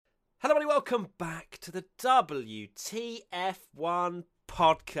Hello, everybody. Welcome back to the WTF1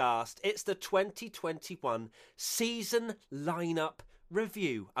 podcast. It's the 2021 season lineup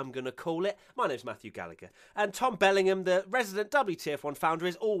review, I'm going to call it. My name's Matthew Gallagher. And Tom Bellingham, the resident WTF1 founder,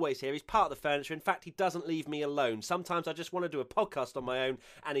 is always here. He's part of the furniture. In fact, he doesn't leave me alone. Sometimes I just want to do a podcast on my own,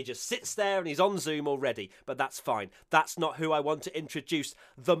 and he just sits there and he's on Zoom already. But that's fine. That's not who I want to introduce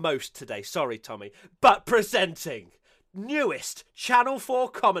the most today. Sorry, Tommy. But presenting newest Channel 4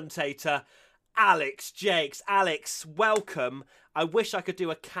 commentator, Alex Jakes. Alex, welcome. I wish I could do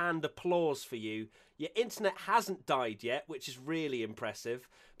a canned applause for you. Your internet hasn't died yet, which is really impressive.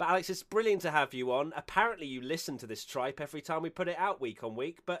 But Alex, it's brilliant to have you on. Apparently you listen to this tripe every time we put it out week on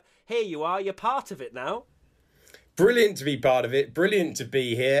week, but here you are, you're part of it now. Brilliant to be part of it, brilliant to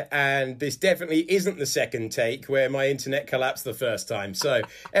be here, and this definitely isn't the second take where my internet collapsed the first time, so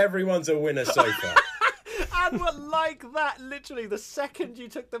everyone's a winner so far. And we're like that, literally, the second you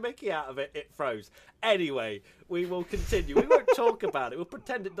took the mickey out of it, it froze. Anyway, we will continue. We won't talk about it. We'll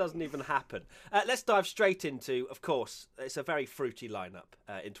pretend it doesn't even happen. Let's dive straight into, of course, it's a very fruity lineup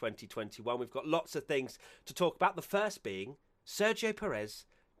in 2021. We've got lots of things to talk about. The first being Sergio Perez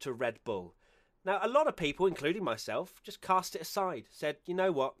to Red Bull. Now, a lot of people, including myself, just cast it aside. Said, you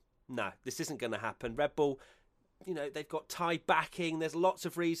know what? No, this isn't going to happen. Red Bull, you know, they've got Thai backing. There's lots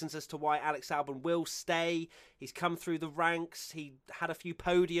of reasons as to why Alex Albon will stay. He's come through the ranks. He had a few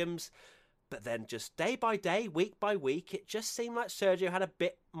podiums. But then just day by day, week by week, it just seemed like Sergio had a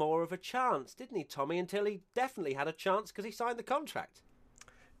bit more of a chance, didn't he, Tommy? Until he definitely had a chance because he signed the contract.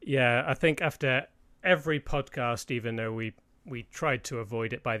 Yeah, I think after every podcast, even though we tried to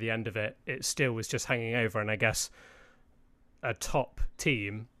avoid it by the end of it, it still was just hanging over. And I guess a top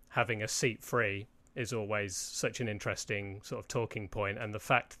team having a seat free is always such an interesting sort of talking point. And the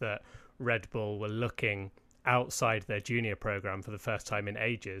fact that Red Bull were looking outside their junior program for the first time in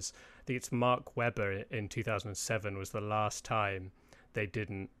ages. I think it's Mark Webber in 2007 was the last time they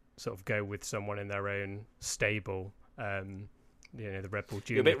didn't sort of go with someone in their own stable. The Red Bull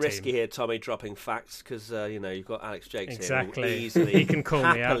junior You're a bit team. risky here, Tommy, dropping facts because you've got Alex Jakes exactly. here. Easily, he can call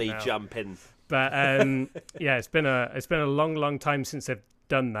happily me out now. jump in. But yeah, it's been a long time since they've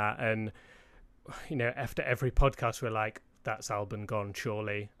done that, and after every podcast we're like, that's Albon gone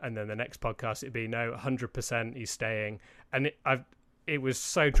surely, and then the next podcast it'd be no, 100% he's staying, and it was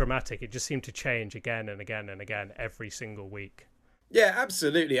so dramatic. It just seemed to change again and again and again every single week. Yeah,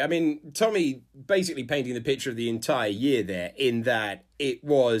 absolutely. I mean, Tommy basically painting the picture of the entire year there, in that it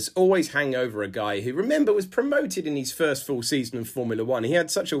was always hang over a guy who, remember, was promoted in his first full season of Formula One. He had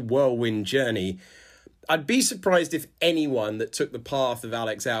such a whirlwind journey. I'd be surprised if anyone that took the path of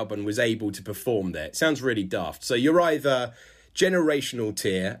Alex Albon was able to perform there. It sounds really daft. So you're either generational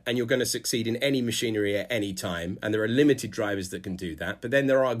tier and you're going to succeed in any machinery at any time, and there are limited drivers that can do that. But then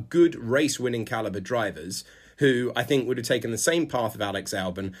there are good race-winning caliber drivers who I think would have taken the same path of Alex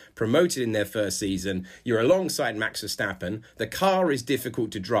Albon, promoted in their first season. You're alongside Max Verstappen. The car is difficult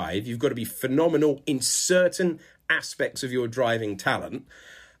to drive. You've got to be phenomenal in certain aspects of your driving talent.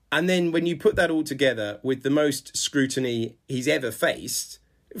 And then when you put that all together with the most scrutiny he's ever faced,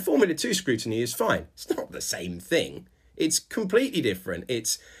 Formula 2 scrutiny is fine. It's not the same thing. It's completely different.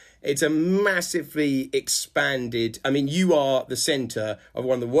 It's a massively expanded... I mean, you are the centre of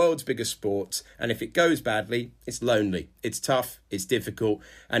one of the world's biggest sports, and if it goes badly, it's lonely. It's tough, it's difficult,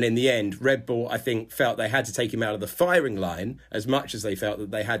 and in the end, Red Bull, I think, felt they had to take him out of the firing line as much as they felt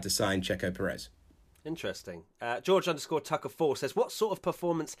that they had to sign Checo Perez. Interesting. George_Tucker4 says, what sort of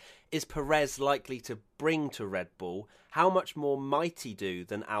performance is Perez likely to bring to Red Bull? How much more might he do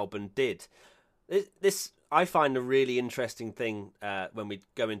than Albon did? This I find a really interesting thing when we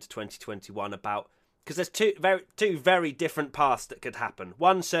go into 2021 about, because there's two very different paths that could happen.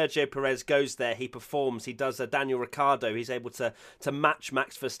 One, Sergio Perez goes there, he performs, he does a Daniel Ricciardo, he's able to match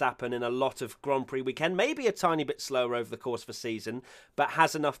Max Verstappen in a lot of Grand Prix weekend, maybe a tiny bit slower over the course of a season, but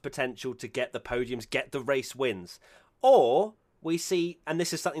has enough potential to get the podiums, get the race wins. Or we see, and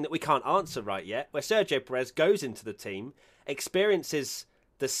this is something that we can't answer right yet, where Sergio Perez goes into the team, experiences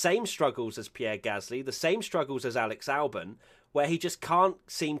the same struggles as Pierre Gasly, the same struggles as Alex Albon, where he just can't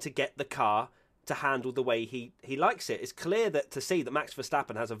seem to get the car to handle the way he likes it. It's clear that that Max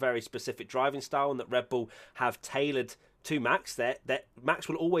Verstappen has a very specific driving style and that Red Bull have tailored to Max. That Max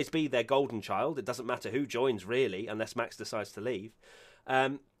will always be their golden child. It doesn't matter who joins, really, unless Max decides to leave.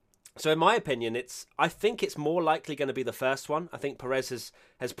 So in my opinion, I think it's more likely going to be the first one. I think Perez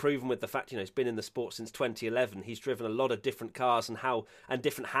has proven with the fact, he's been in the sport since 2011. He's driven a lot of different cars and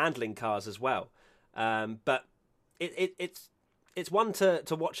different handling cars as well. But it's one to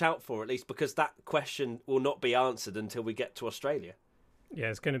watch out for, at least, because that question will not be answered until we get to Australia. Yeah,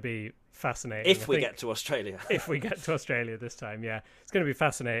 it's going to be fascinating. If we get to Australia. If we get to Australia this time, yeah. It's going to be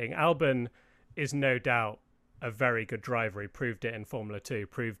fascinating. Albon is no doubt a very good driver. He proved it in Formula 2,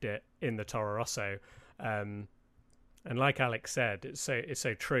 proved it in the Toro Rosso. And like Alex said, it's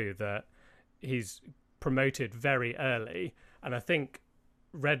so true that he's promoted very early. And I think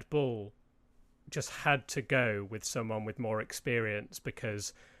Red Bull just had to go with someone with more experience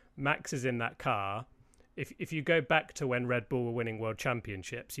because Max is in that car. If you go back to when Red Bull were winning world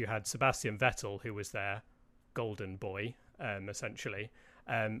championships, you had Sebastian Vettel, who was their golden boy, essentially.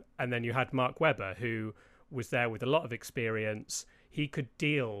 And then you had Mark Webber, who was there with a lot of experience. He could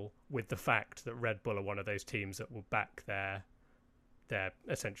deal with the fact that Red Bull are one of those teams that will back their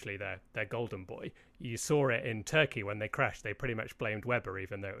golden boy. You saw it in Turkey when they crashed. They pretty much blamed Webber,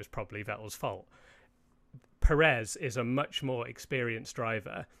 even though it was probably Vettel's fault. Perez is a much more experienced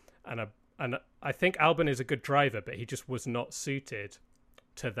driver, and I think Albon is a good driver, but he just was not suited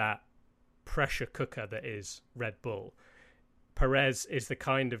to that pressure cooker that is Red Bull. Perez is the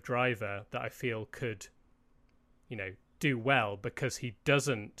kind of driver that I feel could, do well because he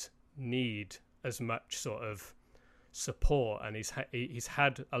doesn't need as much sort of support, and he's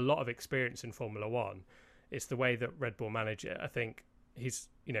had a lot of experience in Formula One. It's the way that Red Bull manage it. I think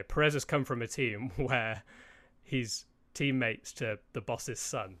Perez has come from a team where he's teammates to the boss's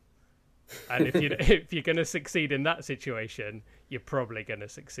son. And if you're going to succeed in that situation, you're probably going to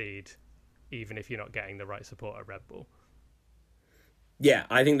succeed, even if you're not getting the right support at Red Bull. Yeah,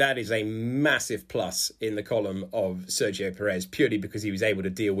 I think that is a massive plus in the column of Sergio Perez, purely because he was able to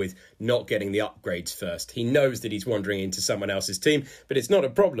deal with not getting the upgrades first. He knows that he's wandering into someone else's team, but it's not a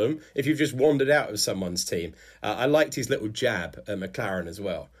problem if you've just wandered out of someone's team. I liked his little jab at McLaren as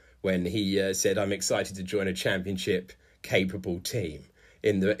well, when he said, "I'm excited to join a championship-capable team."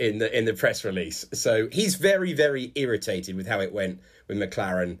 In the press release. So he's very, very irritated with how it went with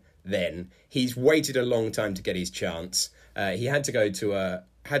McLaren then. He's waited a long time to get his chance. He had to go to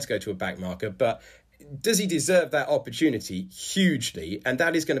a back marker, but does he deserve that opportunity? Hugely. And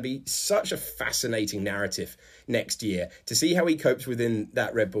that is going to be such a fascinating narrative next year to see how he copes within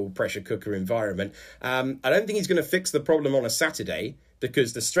that Red Bull pressure cooker environment. I don't think he's going to fix the problem on a Saturday,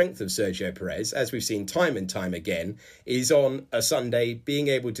 because the strength of Sergio Perez, as we've seen time and time again, is on a Sunday being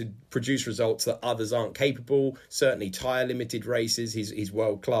able to produce results that others aren't capable. Certainly tyre-limited races, he's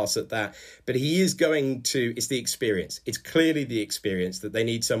world-class at that. But he is it's the experience. It's clearly the experience that they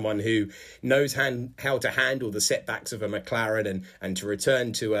need someone who knows how to handle the setbacks of a McLaren and to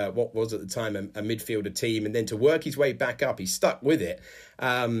return to what was at the time a midfielder team, and then to work his way back up. He's stuck with it.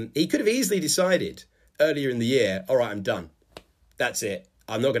 He could have easily decided earlier in the year, all right, I'm done. That's it.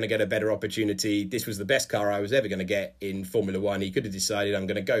 I'm not going to get a better opportunity. This was the best car I was ever going to get in Formula One. He could have decided, I'm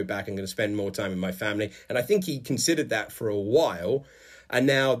going to go back. I'm going to spend more time with my family. And I think he considered that for a while. And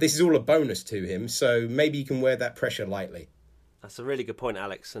now this is all a bonus to him. So maybe he can wear that pressure lightly. That's a really good point,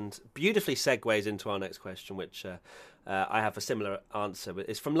 Alex, and beautifully segues into our next question, which I have a similar answer.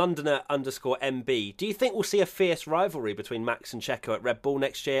 It's from Londoner_MB. Do you think we'll see a fierce rivalry between Max and Checo at Red Bull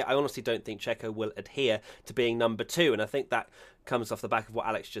next year? I honestly don't think Checo will adhere to being number 2, and I think that comes off the back of what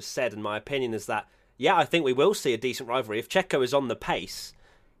Alex just said. And my opinion is that, yeah, I think we will see a decent rivalry. If Checo is on the pace,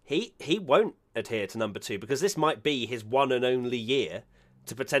 he won't adhere to number 2, because this might be his one and only year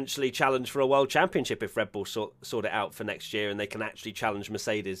to potentially challenge for a world championship if Red Bull sort it out for next year and they can actually challenge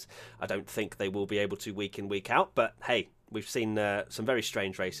Mercedes. I don't think they will be able to week in, week out, but hey, we've seen some very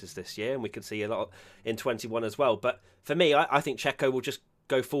strange races this year, and we could see a lot in 21 as well. But for me, I think Checo will just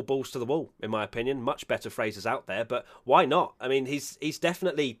go full balls to the wall, in my opinion. Much better phrases out there, but why not? I mean, he's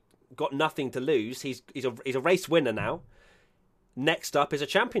definitely got nothing to lose. He's a race winner now. Next up is a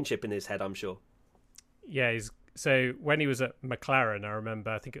championship in his head, I'm sure. Yeah, so when he was at McLaren, I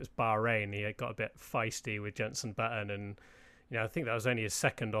remember, I think it was Bahrain, he got a bit feisty with Jenson Button, and I think that was only his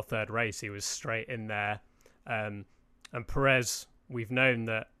second or third race. He was straight in there. And Perez, we've known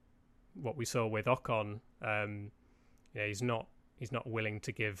that what we saw with Ocon, he's not willing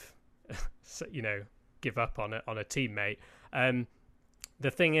to give up on a teammate.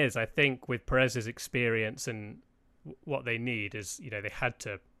 The thing is, I think with Perez's experience and what they need is,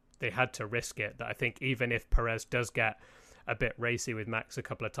 they had to risk it. That I think even if Perez does get a bit racy with Max a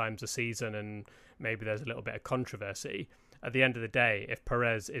couple of times a season and maybe there's a little bit of controversy, at the end of the day, if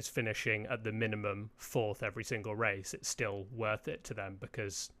Perez is finishing at the minimum 4th every single race, it's still worth it to them,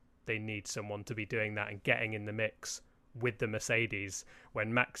 because they need someone to be doing that and getting in the mix with the Mercedes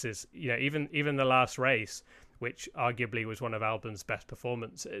when Max is, even the last race, which arguably was one of Albon's best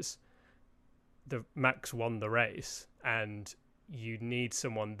performances, the Max won the race, and you need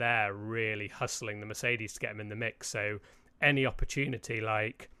someone there really hustling the Mercedes to get him in the mix. So any opportunity,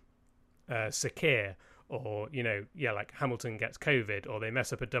 like Sakir, or like Hamilton gets COVID, or they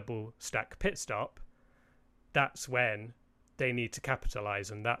mess up a double stack pit stop, that's when they need to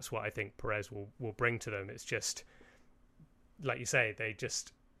capitalize, and that's what I think Perez will bring to them. It's just like you say,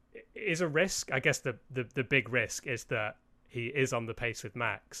 it is a risk. I guess the big risk is that he is on the pace with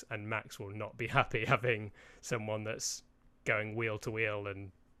Max, and Max will not be happy having someone that's going wheel to wheel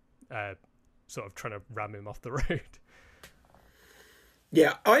and sort of trying to ram him off the road.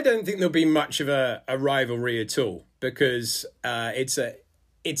 Yeah, I don't think there'll be much of a rivalry at all, because it's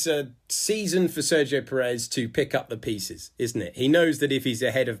a season for Sergio Perez to pick up the pieces, isn't it? He knows that if he's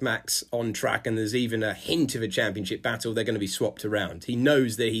ahead of Max on track and there's even a hint of a championship battle, they're going to be swapped around. He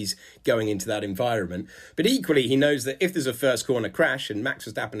knows that he's going into that environment. But equally, he knows that if there's a first corner crash, and Max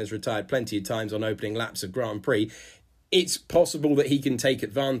Verstappen has retired plenty of times on opening laps of Grand Prix, it's possible that he can take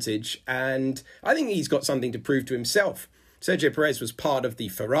advantage. And I think he's got something to prove to himself. Sergio Perez was part of the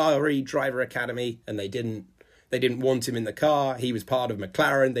Ferrari driver academy, and they didn't want him in the car. He was part of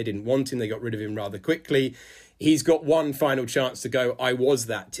McLaren. They didn't want him. They got rid of him rather quickly. He's got one final chance to go. I was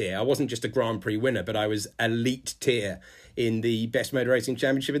that tier. I wasn't just a Grand Prix winner, but I was elite tier in the best motor racing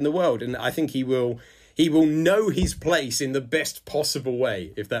championship in the world. And I think he will know his place in the best possible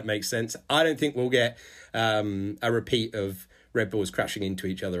way, if that makes sense. I don't think we'll get a repeat of Red Bulls crashing into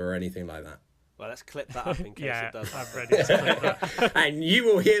each other or anything like that. Well, let's clip that up in case it does. I'm ready to clip that. And you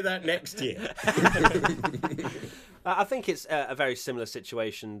will hear that next year. I think it's a very similar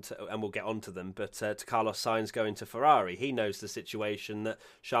situation, and we'll get onto them, but to Carlos Sainz going to Ferrari. He knows the situation that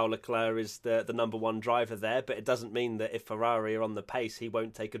Charles Leclerc is the number one driver there, but it doesn't mean that if Ferrari are on the pace, he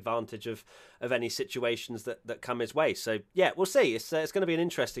won't take advantage of any situations that come his way. So, yeah, we'll see. It's going to be an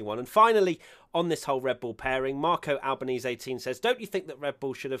interesting one. And finally, on this whole Red Bull pairing, Marco Albanese 18 says, don't you think that Red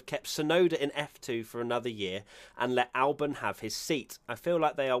Bull should have kept Tsunoda in F2 for another year and let Albon have his seat? I feel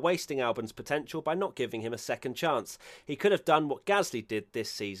like they are wasting Albon's potential by not giving him a second chance. He could have done what Gasly did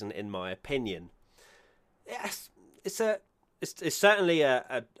this season, in my opinion. Yes, it's certainly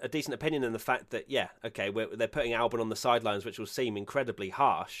a decent opinion in the fact that, they're putting Albon on the sidelines, which will seem incredibly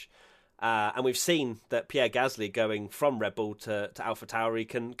harsh. And we've seen that Pierre Gasly going from Red Bull to AlphaTauri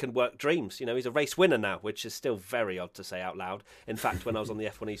can work dreams. He's a race winner now, which is still very odd to say out loud. In fact, when I was on the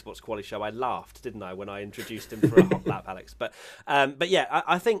F1 Esports Quali show, I laughed, didn't I, when I introduced him for a hot lap, Alex? But yeah,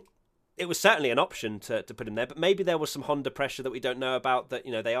 I think it was certainly an option to put him there, but maybe there was some Honda pressure that we don't know about, that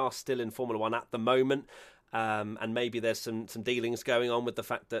they are still in Formula One at the moment, and maybe there's some dealings going on with the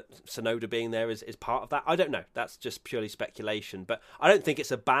fact that Tsunoda being there is part of that. I don't know. That's just purely speculation, but I don't think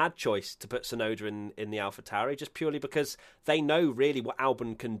it's a bad choice to put Tsunoda in the AlphaTauri, just purely because they know really what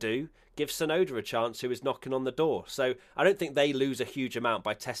Albon can do. Give Tsunoda a chance, who is knocking on the door. So I don't think they lose a huge amount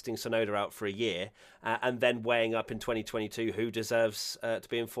by testing Tsunoda out for a year and then weighing up in 2022 who deserves to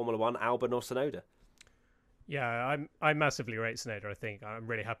be in Formula One, Albon or Tsunoda. Yeah, I massively rate Tsunoda. I think I'm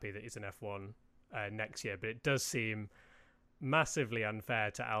really happy that he's in F1 next year, but it does seem massively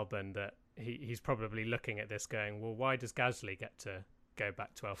unfair to Albon that he's probably looking at this going, well, why does Gasly get to go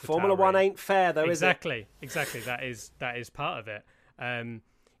back to AlphaTauri? Formula One ain't fair, though, is it? Exactly. That is part of it.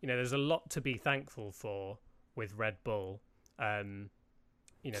 There's a lot to be thankful for with Red Bull. They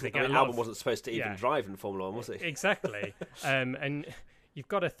get Albon wasn't supposed to even drive in Formula One, was he? Exactly. And you've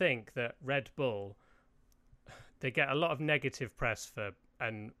got to think that Red Bull, they get a lot of negative press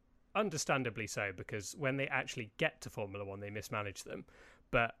and understandably so, because when they actually get to Formula One, they mismanage them.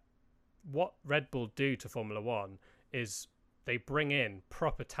 But what Red Bull do to Formula One is they bring in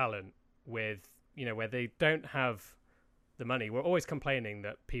proper talent with, where they don't have the money. We're always complaining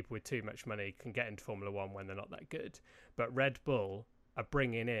that people with too much money can get into Formula One when they're not that good. But Red Bull are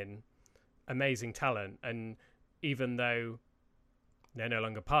bringing in amazing talent, and even though they're no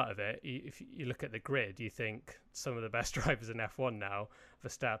longer part of it, if you look at the grid, you think some of the best drivers in F1 now,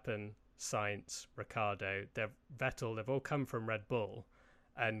 Verstappen, Sainz, Ricciardo, Vettel, they've all come from Red Bull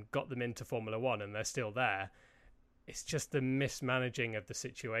and got them into Formula One, and they're still there. It's just the mismanaging of the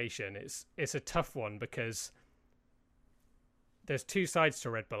situation. It's a tough one, because there's two sides to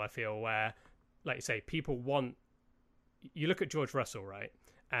Red Bull, I feel, where, like you say, you look at George Russell, right?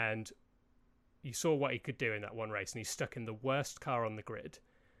 And you saw what he could do in that one race, and he's stuck in the worst car on the grid,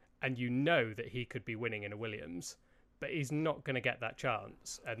 and you know that he could be winning in a Williams, but he's not going to get that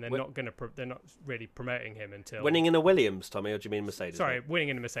chance, and they're not really promoting him until winning in a Williams, Tommy, or do you mean Mercedes? Sorry, winning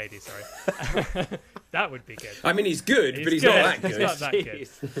in a Mercedes. Sorry, that would be good. I mean, he's good, but he's not that good. He's not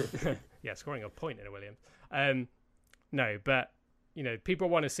that good. Yeah, scoring a point in a Williams. No, but people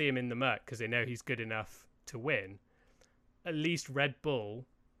want to see him in the Merc because they know he's good enough to win. At least Red Bull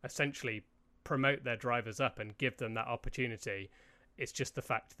essentially promote their drivers up and give them that opportunity. It's just the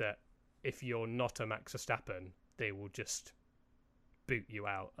fact that if you're not a Max Verstappen, they will just boot you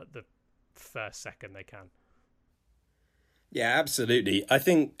out at the first second they can. Yeah, absolutely. I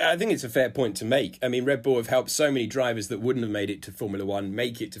think it's a fair point to make. I mean, Red Bull have helped so many drivers that wouldn't have made it to Formula One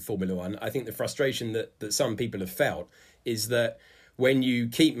make it to Formula One. I think the frustration that some people have felt is that when you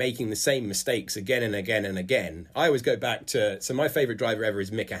keep making the same mistakes again and again and again, I always go back to, so my favourite driver ever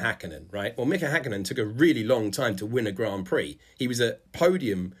is Mika Hakkinen, right? Well, Mika Hakkinen took a really long time to win a Grand Prix. He was at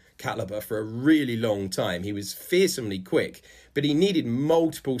podium caliber for a really long time. He was fearsomely quick, but he needed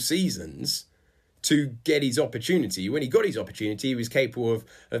multiple seasons to get his opportunity. When he got his opportunity, he was capable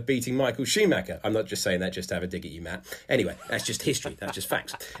of beating Michael Schumacher. I'm not just saying that just to have a dig at you, Matt. Anyway, that's just history. That's just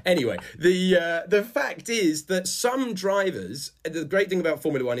facts. Anyway, the fact is that some drivers, the great thing about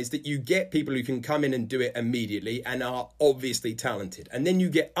Formula One is that you get people who can come in and do it immediately and are obviously talented. And then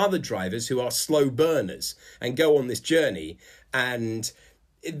you get other drivers who are slow burners and go on this journey. And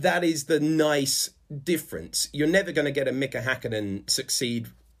that is the nice difference. You're never going to get a Mika Hakkinen succeed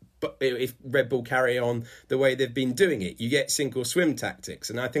but if Red Bull carry on the way they've been doing it. You get sink or swim tactics,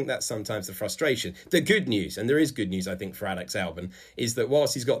 and I think that's sometimes the frustration. The good news, and there is good news, I think, for Alex Albon, is that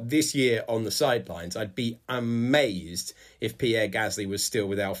whilst he's got this year on the sidelines, I'd be amazed if Pierre Gasly was still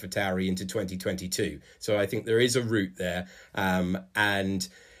with AlphaTauri into 2022. So I think there is a route there, and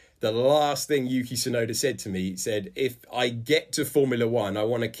the last thing Yuki Tsunoda said to me, said, if I get to Formula One, I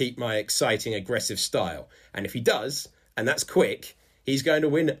want to keep my exciting, aggressive style. And if he does, and that's quick, he's going to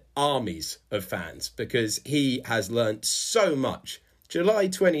win armies of fans because he has learnt so much. July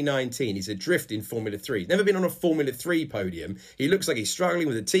 2019, he's adrift in Formula 3. He's never been on a Formula 3 podium. He looks like he's struggling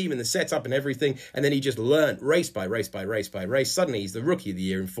with the team and the setup and everything. And then he just learnt race by race by race by race. Suddenly, he's the rookie of the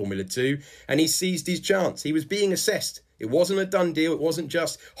year in Formula 2 and he seized his chance. He was being assessed. It wasn't a done deal. It wasn't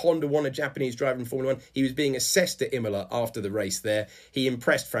just Honda won a Japanese driver in Formula 1. He was being assessed at Imola after the race there. He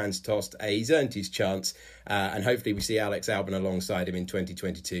impressed Franz Tost. He's earned his chance. And hopefully we see Alex Albon alongside him in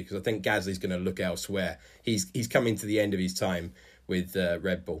 2022 because I think Gasly's going to look elsewhere. He's coming to the end of his time with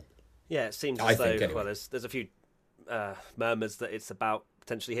Red Bull. Yeah, it seems as though, anyway. Well, there's a few murmurs that it's about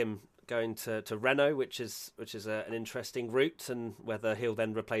potentially him going to Renault, which is an interesting route, and whether he'll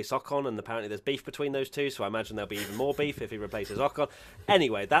then replace Ocon. And apparently there's beef between those two, so I imagine there'll be even more beef if he replaces Ocon.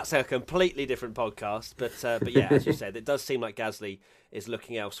 Anyway, that's a completely different podcast. But yeah, as you said, it does seem like Gasly is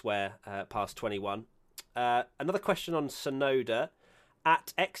looking elsewhere past 21. Another question on Tsunoda.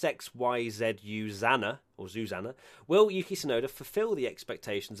 At XXYZUzanna, or Zuzana, will Yuki Tsunoda fulfill the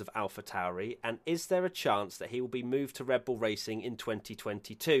expectations of AlphaTauri, and is there a chance that he will be moved to Red Bull Racing in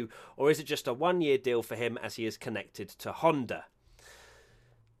 2022, or is it just a one-year deal for him as he is connected to Honda?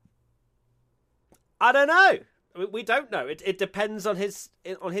 I don't know. We don't know. It depends on his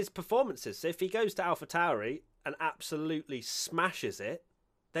performances. So if he goes to AlphaTauri and absolutely smashes it,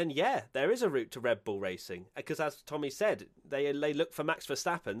 then yeah, there is a route to Red Bull Racing. Because as Tommy said, they look for Max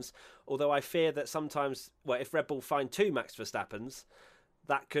Verstappens, although I fear that sometimes, well, if Red Bull find two Max Verstappens,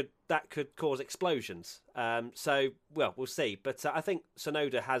 that could cause explosions. So, well, we'll see. But I think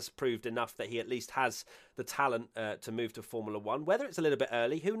Tsunoda has proved enough that he at least has the talent to move to Formula One. Whether it's a little bit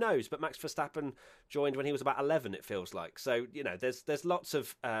early, who knows? But Max Verstappen joined when he was about 11, it feels like. So, you know, there's lots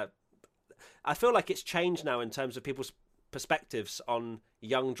of... I feel like it's changed now in terms of people's perspectives on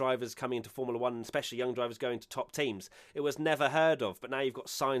young drivers coming into Formula One, and especially young drivers going to top teams. It was never heard of, but now you've got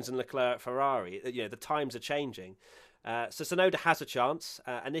Sainz and Leclerc at Ferrari. You know, the times are changing. So Tsunoda has a chance,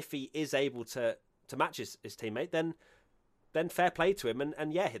 and if he is able to match his teammate, then fair play to him,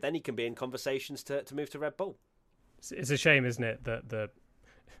 and yeah, then he can be in conversations to move to Red Bull. It's a shame, isn't it, that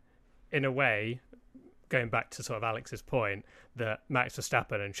in a way, going back to sort of Alex's point, that Max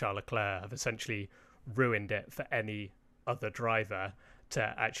Verstappen and Charles Leclerc have essentially ruined it for any other driver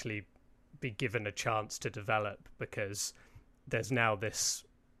to actually be given a chance to develop, because there's now this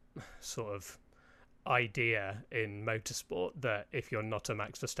sort of idea in motorsport that if you're not a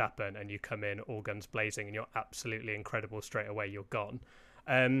Max Verstappen and you come in all guns blazing and you're absolutely incredible straight away, you're gone.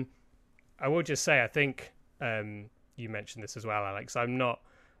 I will just say, I think you mentioned this as well, Alex.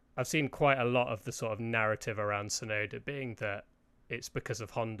 I've seen quite a lot of the sort of narrative around Tsunoda being that it's because of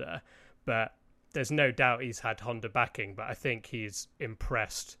Honda, but there's no doubt he's had Honda backing, but I think he's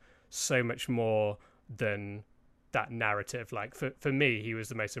impressed so much more than that narrative. Like for me, he was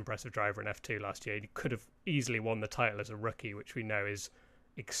the most impressive driver in F2 last year. He could have easily won the title as a rookie, which we know is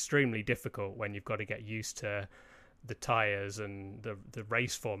extremely difficult when you've got to get used to the tyres, and the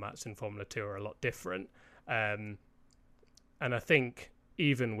race formats in Formula 2 are a lot different. And I think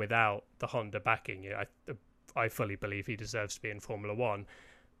even without the Honda backing, I fully believe he deserves to be in Formula 1.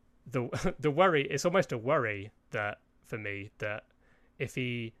 the worry, it's almost a worry that for me that if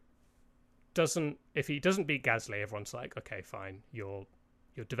he doesn't beat Gasly, everyone's like, okay, fine, you're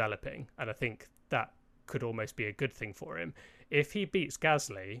developing, and I think that could almost be a good thing for him. If he beats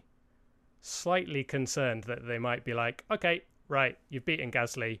Gasly, slightly concerned that they might be like, okay, right, you've beaten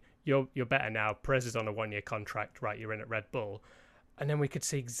Gasly, you're better now. Perez is on a 1-year contract, right? You're in at Red Bull, and then we could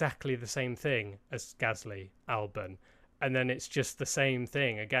see exactly the same thing as Gasly, Albon, and then it's just the same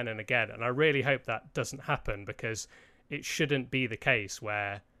thing again and again. And I really hope that doesn't happen, because it shouldn't be the case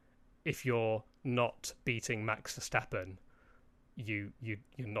where if you're not beating Max Verstappen, you're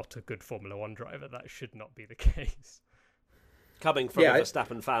not a good Formula One driver. That should not be the case. Coming from a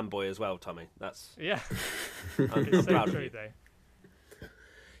Verstappen fanboy as well, Tommy. That's it's so true, though.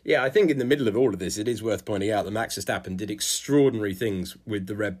 Yeah, I think in the middle of all of this, it is worth pointing out that Max Verstappen did extraordinary things with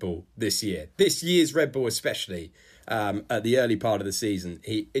the Red Bull this year. This year's Red Bull especially, at the early part of the season.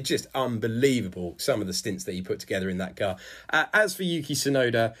 It's just unbelievable, some of the stints that he put together in that car. As for Yuki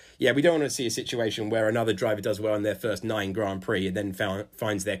Tsunoda, yeah, we don't want to see a situation where another driver does well in their first 9 Grand Prix and then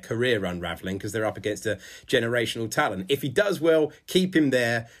finds their career unravelling because they're up against a generational talent. If he does well, keep him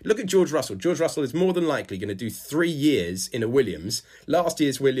there. Look at George Russell. George Russell is more than likely going to do 3 years in a Williams. Last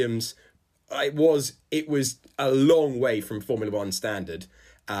year's Williams, it was a long way from Formula One standard.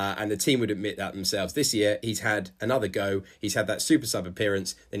 And the team would admit that themselves. This year, he's had another go. He's had that super sub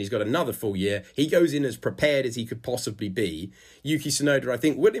appearance. Then he's got another full year. He goes in as prepared as he could possibly be. Yuki Tsunoda, I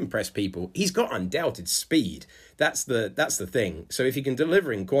think, will impress people. He's got undoubted speed. That's the thing. So if he can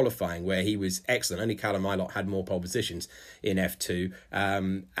deliver in qualifying, where he was excellent, only Callum Ilott had more pole positions in F2,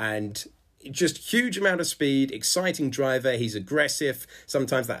 and just huge amount of speed, exciting driver. He's aggressive.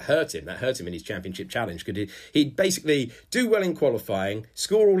 Sometimes that hurt him in his championship challenge. He'd basically do well in qualifying,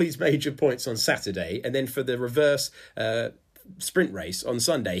 score all these major points on Saturday, and then for the reverse sprint race on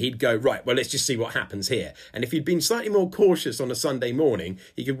Sunday, he'd go, right, well, let's just see what happens here. And if he'd been slightly more cautious on a Sunday morning,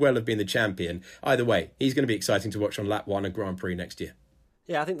 he could well have been the champion. Either way, he's going to be exciting to watch on lap 1 of Grand Prix next year.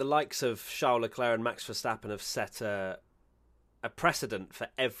 Yeah, I think the likes of Charles Leclerc and Max Verstappen have set a precedent for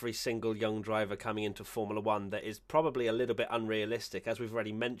every single young driver coming into Formula One that is probably a little bit unrealistic. As we've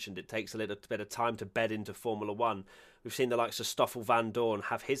already mentioned, it takes a little bit of time to bed into Formula One. We've seen the likes of Stoffel Van Dorn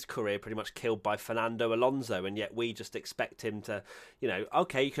have his career pretty much killed by Fernando Alonso, and yet we just expect him to,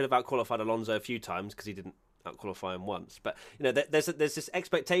 okay, you could have outqualified Alonso a few times because he didn't outqualify him once. But, there's this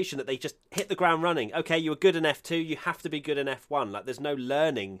expectation that they just hit the ground running. Okay, you were good in F2, you have to be good in F1. Like, there's no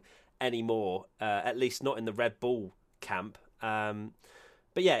learning anymore, at least not in the Red Bull camp.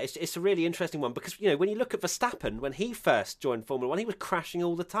 But yeah, it's a really interesting one because, when you look at Verstappen, when he first joined Formula One, he was crashing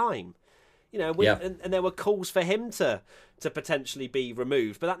all the time. And there were calls for him to potentially be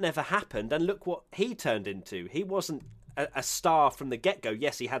removed, but that never happened. And look what he turned into. He wasn't a star from the get-go.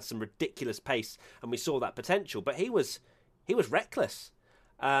 Yes, he had some ridiculous pace and we saw that potential, but he was reckless.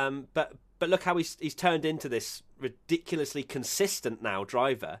 But look how he's turned into this ridiculously consistent now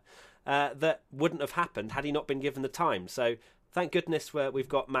driver. That wouldn't have happened had he not been given the time. So thank goodness we've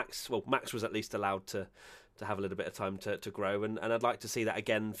got Max. Well, Max was at least allowed to have a little bit of time to grow, and I'd like to see that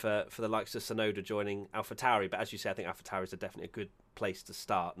again for the likes of Tsunoda joining AlphaTauri. But as you say, I think AlphaTauri is definitely a good place to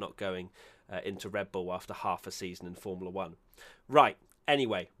start, not going into Red Bull after half a season in Formula One. Right.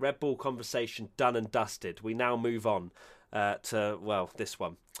 Anyway, Red Bull conversation done and dusted. We now move on to this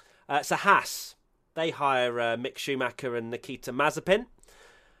one. So Haas, they hire Mick Schumacher and Nikita Mazepin.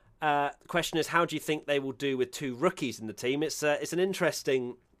 The question is, how do you think they will do with 2 rookies in the team? It's an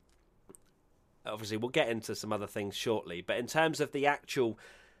interesting. Obviously, we'll get into some other things shortly, but in terms of the actual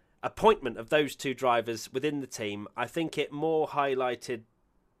appointment of those 2 drivers within the team, I think it more highlighted,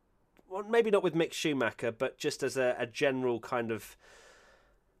 well, maybe not with Mick Schumacher, but just as a general kind of,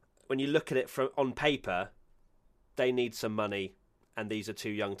 when you look at it on paper, they need some money, and these are 2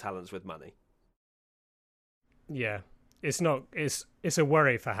 young talents with money. Yeah. It's a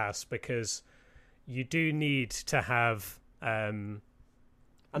worry for Haas because you do need to have and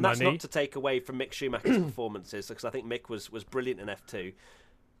that's money. Not to take away from Mick Schumacher's performances, because I think Mick was brilliant in F2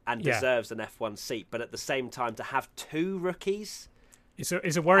 and deserves an F1 seat. But at the same time, to have 2 rookies, it's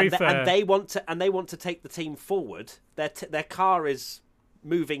a worry and they want to take the team forward. Their car is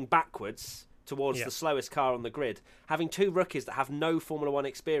moving backwards towards the slowest car on the grid. Having 2 rookies that have no Formula One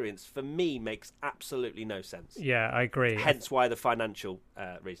experience, for me, makes absolutely no sense. Yeah, I agree. Hence why the financial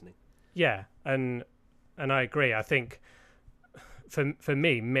reasoning. Yeah, and I agree. I think for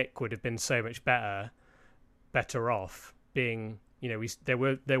me, Mick would have been so much better off being. There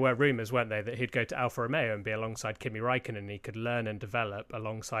were rumours, weren't there, that he'd go to Alfa Romeo and be alongside Kimi Räikkönen, and he could learn and develop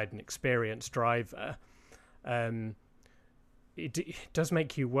alongside an experienced driver. it does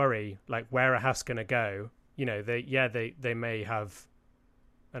make you worry, like, where are Haas going to go? You know, they may have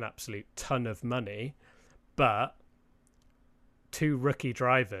an absolute ton of money, but two rookie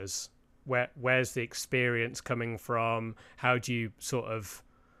drivers, where's the experience coming from? How do you sort of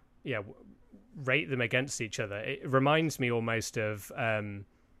rate them against each other? It reminds me almost of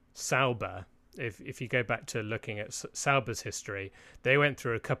Sauber. If you go back to looking at Sauber's history, they went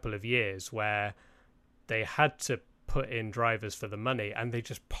through a couple of years where they had to put in drivers for the money, and they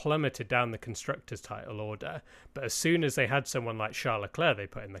just plummeted down the constructors' title order. But as soon as they had someone like Charles Leclerc they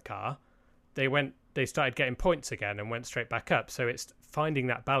put in the car, they started getting points again and went straight back up. So it's finding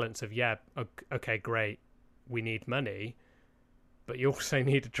that balance of, okay, great, we need money, but you also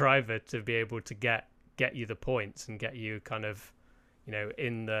need a driver to be able to get you the points and get you kind of,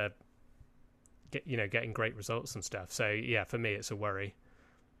 in the getting great results and stuff. So yeah, for me, it's a worry.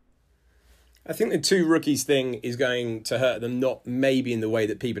 I think the two rookies thing is going to hurt them, not maybe in the way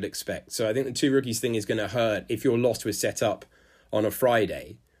that people expect. So I think the two rookies thing is going to hurt if your loss was set up on a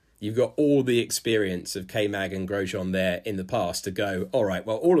Friday. You've got all the experience of K-Mag and Grosjean there in the past to go, all right,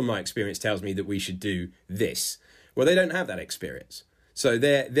 well, all of my experience tells me that we should do this. Well, they don't have that experience. So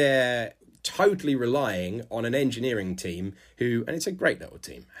they're totally relying on an engineering team who, and it's a great little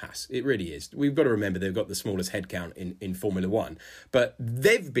team, Haas. It really is. We've got to remember they've got the smallest headcount in Formula One, but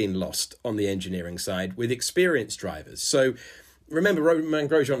they've been lost on the engineering side with experienced drivers. So remember, Romain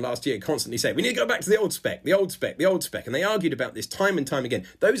Grosjean last year constantly said, we need to go back to the old spec, the old spec, the old spec. And they argued about this time and time again.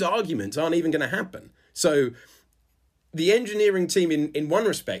 Those arguments aren't even going to happen. So the engineering team, in one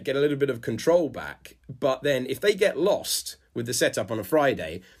respect, get a little bit of control back. But then if they get lost with the setup on a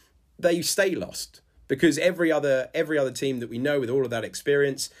Friday, they stay lost, because every other team that we know with all of that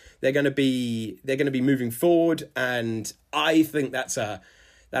experience, they're going to be moving forward, and I think that's a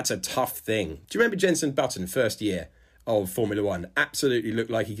tough thing. Do you remember Jenson Button, first year of Formula One? Absolutely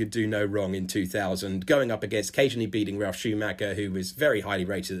looked like he could do no wrong in 2000, going up against, occasionally beating Ralf Schumacher, who was very highly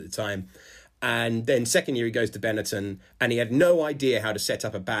rated at the time. And then second year he goes to Benetton, and he had no idea how to set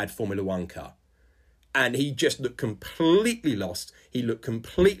up a bad Formula One car. And he just looked completely lost. He looked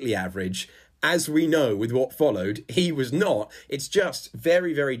completely average. As we know with what followed, he was not. It's just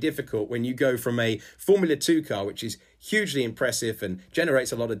very, very difficult when you go from a Formula 2 car, which is hugely impressive and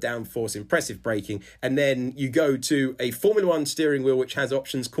generates a lot of downforce, impressive braking, and then you go to a Formula 1 steering wheel which has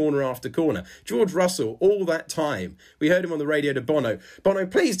options corner after corner. George Russell, all that time, we heard him on the radio to Bono,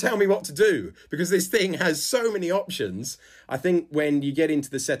 please tell me what to do, because this thing has so many options. I think when you get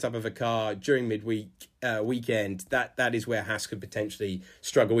into the setup of a car during weekend, that is where Haas could potentially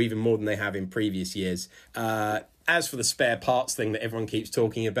struggle even more than they have in previous years. As for the spare parts thing that everyone keeps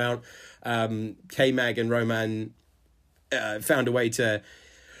talking about, K-Mag and Roman found a way to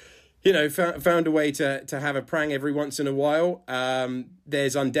have a prang every once in a while.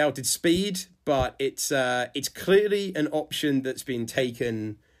 There's undoubted speed, but it's clearly an option that's been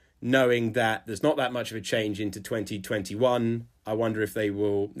taken knowing that there's not that much of a change into 2021. I wonder if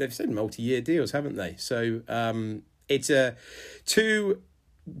they've said multi-year deals, haven't they? So it's two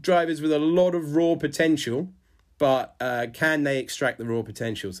drivers with a lot of raw potential, but can they extract the raw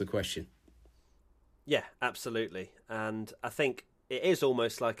potential is the question. Yeah, absolutely. And I think it is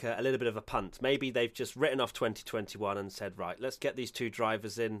almost like a little bit of a punt. Maybe they've just written off 2021 and said, right, let's get these two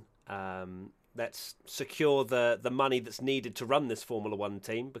drivers in. Let's secure the money that's needed to run this Formula One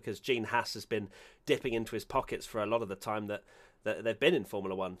team, because Gene Haas has been dipping into his pockets for a lot of the time that they've been in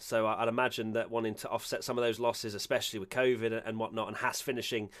Formula One. So I'd imagine that wanting to offset some of those losses, especially with COVID and whatnot, and Haas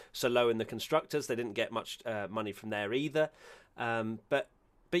finishing so low in the constructors, they didn't get much money from there either.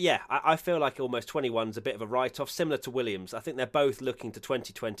 But yeah, I feel like almost 21's a bit of a write-off, similar to Williams. I think they're both looking to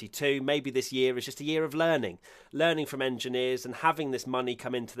 2022. Maybe this year is just a year of learning from engineers and having this money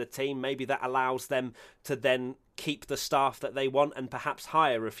come into the team. Maybe that allows them to then keep the staff that they want and perhaps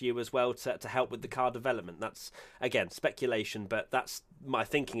hire a few as well to help with the car development. That's, again, speculation, but that's my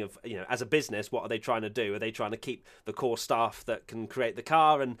thinking of, as a business, what are they trying to do? Are they trying to keep the core staff that can create the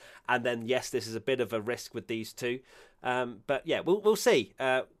car? And then, yes, this is a bit of a risk with these two. But yeah, we'll see.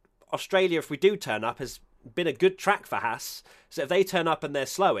 Australia, if we do turn up, has been a good track for Haas. So if they turn up and they're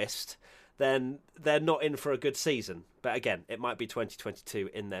slowest, then they're not in for a good season. But again, it might be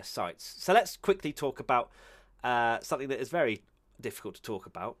 2022 in their sights. So let's quickly talk about something that is very difficult to talk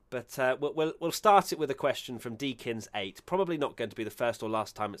about. But we'll start it with a question from Deakins8. Probably not going to be the first or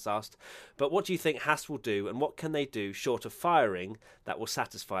last time it's asked. But what do you think Haas will do, and what can they do short of firing that will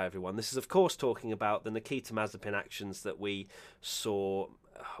satisfy everyone? This is, of course, talking about the Nikita Mazepin actions that we saw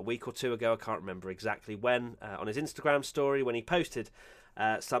a week or two ago. I can't remember exactly when, on his Instagram story, when he posted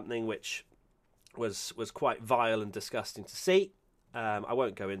something which was quite vile and disgusting to see. I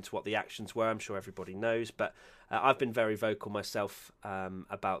won't go into what the actions were. I'm sure everybody knows, but I've been very vocal myself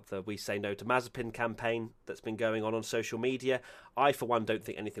about the We Say No to Mazepin campaign that's been going on social media. I, for one, don't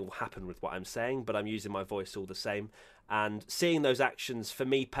think anything will happen with what I'm saying, but I'm using my voice all the same. And seeing those actions, for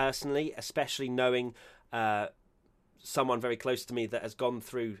me personally, especially knowing someone very close to me that has gone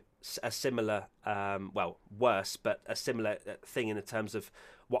through a similar, worse, but a similar thing in terms of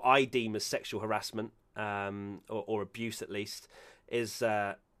what I deem as sexual harassment or abuse, at least, is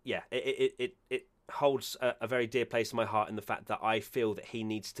it holds a very dear place in my heart in the fact that I feel that he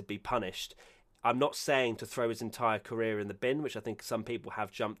needs to be punished. I'm not saying to throw his entire career in the bin, which I think some people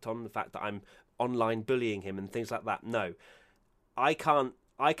have jumped on, the fact that I'm online bullying him and things like that. No, I can't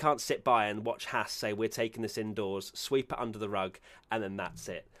sit by and watch Haas say we're taking this indoors, sweep it under the rug, and then that's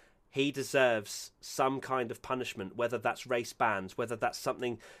it. He deserves some kind of punishment, whether that's race bans, whether that's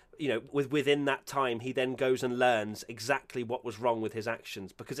something, within that time he then goes and learns exactly what was wrong with his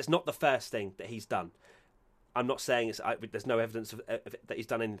actions, because it's not the first thing that he's done. I'm not saying there's no evidence that he's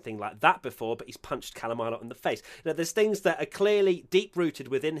done anything like that before, but he's punched Callum Ilott in the face. There's things that are clearly deep-rooted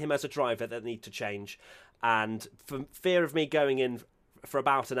within him as a driver that need to change, and for fear of me going in for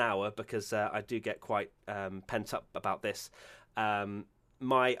about an hour, because I do get quite pent up about this,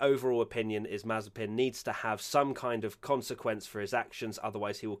 my overall opinion is Mazepin needs to have some kind of consequence for his actions,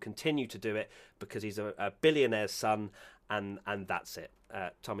 otherwise he will continue to do it because he's a billionaire's son, and that's it.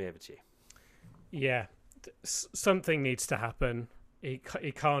 Tommy, over to you. Yeah, something needs to happen. He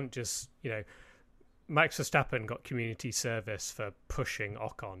can't just, Max Verstappen got community service for pushing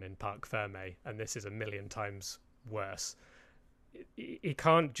Ocon in Parc Ferme, and this is a million times worse. He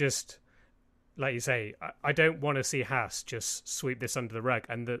can't just... Like you say, I don't want to see Haas just sweep this under the rug.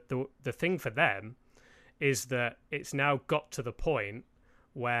 And the thing for them is that it's now got to the point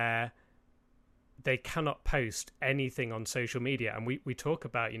where they cannot post anything on social media. And we talk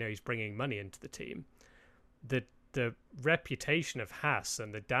about, he's bringing money into the team. The reputation of Haas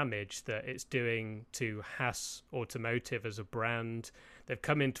and the damage that it's doing to Haas Automotive as a brand. They've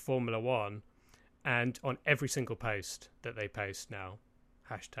come into Formula One, and on every single post that they post now,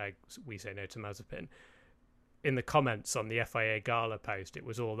 hashtag We Say No to Mazepin, in the comments on the FIA Gala post, it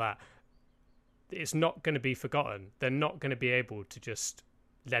was all that. It's not going to be forgotten. They're not going to be able to just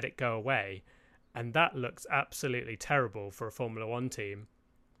let it go away. And that looks absolutely terrible for a Formula One team.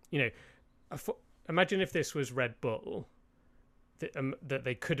 Imagine if this was Red Bull, that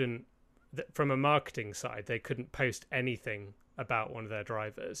they couldn't, that from a marketing side, they couldn't post anything about one of their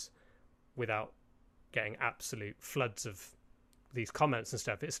drivers without getting absolute floods of these comments and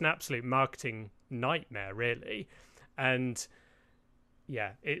stuff. It's an absolute marketing nightmare, really. And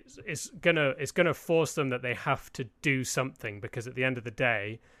yeah, it's gonna force them that they have to do something, because at the end of the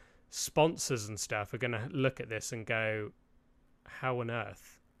day, sponsors and stuff are gonna look at this and go, how on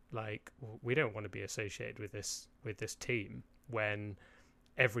earth, like, we don't want to be associated with this team when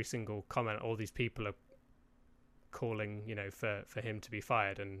every single comment, all these people are calling, for him to be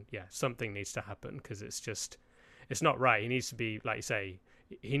fired. And yeah, something needs to happen, because it's not right. He needs to be, like you say,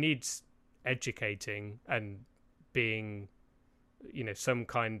 he needs educating and being, some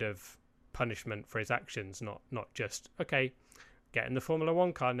kind of punishment for his actions, not just, okay, get in the Formula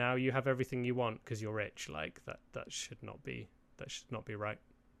One car now, you have everything you want because you're rich. Like that should not be right.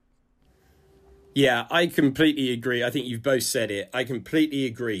 Yeah, I completely agree. I think you've both said it. I completely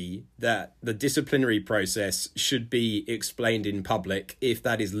agree that the disciplinary process should be explained in public if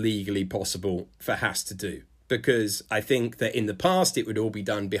that is legally possible for Haas to do. Because I think that in the past it would all be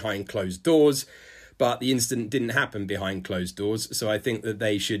done behind closed doors, but the incident didn't happen behind closed doors. So I think that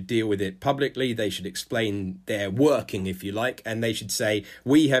they should deal with it publicly. They should explain their working, if you like, and they should say,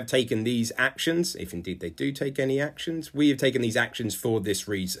 we have taken these actions, if indeed they do take any actions, we have taken these actions for this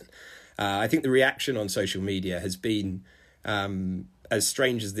reason. I think the reaction on social media has been, as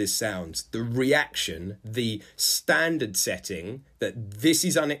strange as this sounds, the reaction, the standard setting that this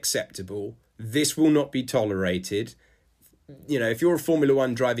is unacceptable, this will not be tolerated. If you're a Formula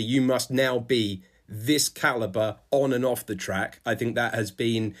One driver, you must now be this caliber on and off the track. I think that has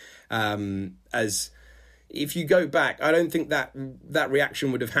been, if you go back, I don't think that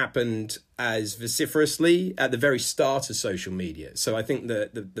reaction would have happened as vociferously at the very start of social media. So I think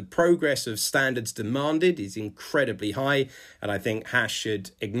the progress of standards demanded is incredibly high, and I think Haas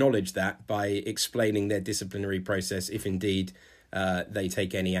should acknowledge that by explaining their disciplinary process, if indeed they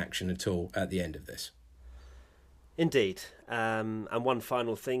take any action at all at the end of this. Indeed. And one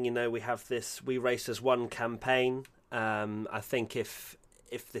final thing, we have this We Race as One campaign. I think if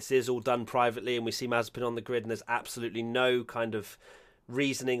this is all done privately and we see Mazepin on the grid and there's absolutely no kind of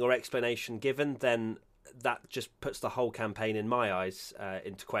reasoning or explanation given, then that just puts the whole campaign, in my eyes,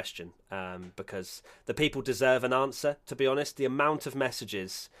 into question. Because the people deserve an answer, to be honest. The amount of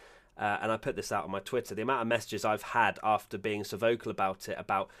messages, and I put this out on my Twitter, the amount of messages I've had after being so vocal about it,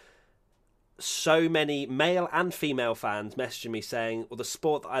 about so many male and female fans messaging me saying, well, the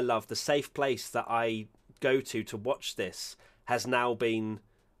sport that I love, the safe place that I go to watch this, has now been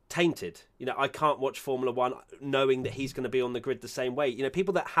tainted. You know, I can't watch Formula One knowing that he's going to be on the grid the same way. You know,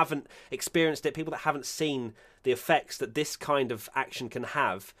 people that haven't experienced it, people that haven't seen the effects that this kind of action can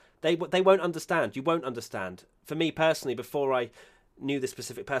have, they won't understand. You won't understand. For me personally, before I knew this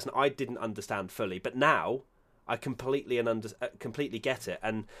specific person, I didn't understand fully, but now I completely get it.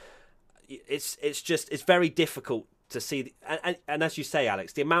 And it's very difficult to see. And as you say,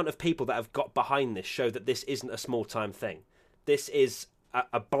 Alex, the amount of people that have got behind this show that this isn't a small time thing. This is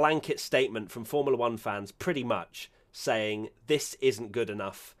a blanket statement from Formula One fans, pretty much saying this isn't good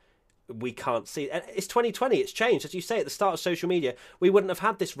enough. We can't see it. And it's 2020. It's changed. As you say, at the start of social media, we wouldn't have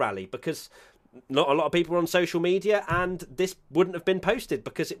had this rally because not a lot of people were on social media, and this wouldn't have been posted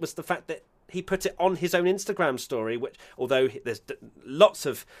because it was the fact that he put it on his own Instagram story, which, although there's lots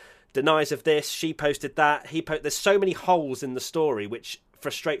of denies of this, she posted that, there's so many holes in the story which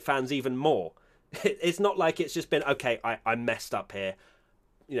frustrate fans even more. It's not like it's just been, okay, I messed up here,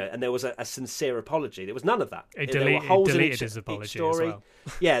 you know, and there was a sincere apology. There was none of that. There were holes deleted in his apology each story. as well.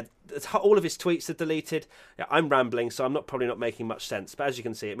 Yeah, all of his tweets are deleted. Yeah, I'm rambling, so I'm probably not making much sense. But as you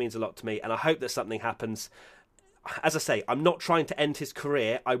can see, it means a lot to me, and I hope that something happens. As I say, I'm not trying to end his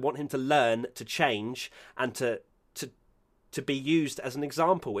career. I want him to learn, to change, and to be used as an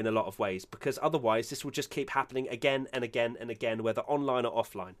example in a lot of ways, because otherwise this will just keep happening again and again and again, whether online or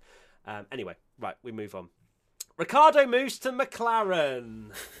offline. Anyway, right, we move on. Ricciardo moves to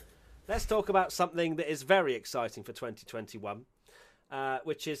McLaren. Let's talk about something that is very exciting for 2021,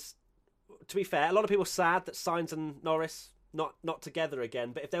 which is, to be fair, a lot of people are sad that Sainz and Norris not together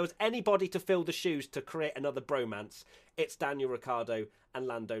again. But if there was anybody to fill the shoes to create another bromance, it's Daniel Ricciardo and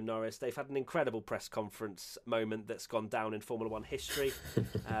Lando Norris. They've had an incredible press conference moment that's gone down in Formula One history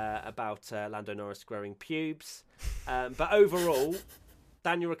about Lando Norris growing pubes. But overall,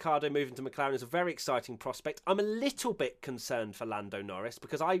 Daniel Ricciardo moving to McLaren is a very exciting prospect. I'm a little bit concerned for Lando Norris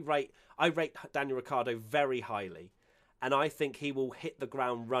because I rate Daniel Ricciardo very highly, and I think he will hit the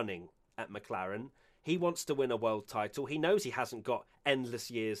ground running at McLaren. He wants to win a world title. He knows he hasn't got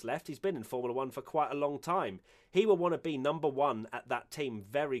endless years left. He's been in Formula One for quite a long time. He will want to be number one at that team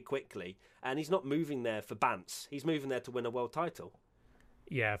very quickly, and he's not moving there for bants. He's moving there to win a world title.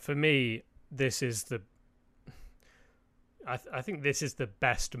 Yeah, for me, this is I think this is the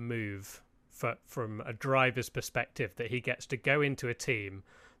best move from a driver's perspective, that he gets to go into a team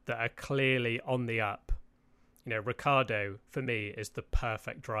that are clearly on the up. You know, Ricciardo, for me, is the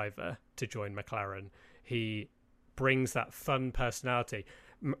perfect driver to join McLaren. He brings that fun personality.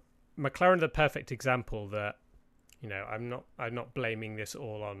 McLaren are the perfect example that, you know, I'm not blaming this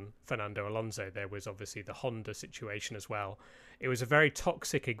all on Fernando Alonso. There was obviously the Honda situation as well. It was a very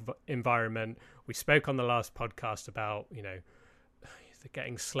toxic environment. We spoke on the last podcast about, you know, they're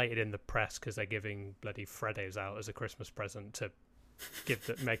getting slated in the press because they're giving bloody Freddos out as a Christmas present to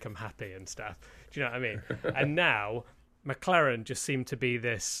make them happy and stuff. Do you know what I mean? And now McLaren just seem to be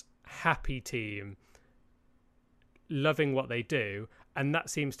this happy team, loving what they do, and that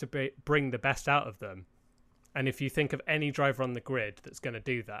seems to bring the best out of them. And if you think of any driver on the grid that's going to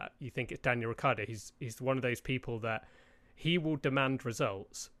do that, you think it's Daniel Ricciardo. He's one of those people that he will demand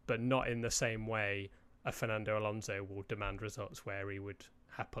results, but not in the same way a Fernando Alonso will demand results, where he would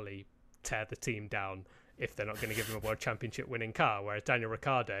happily tear the team down if they're not going to give him a world championship winning car. Whereas Daniel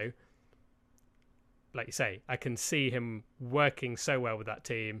Ricciardo, like you say, I can see him working so well with that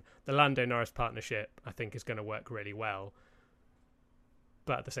team. The Lando Norris partnership, I think, is going to work really well.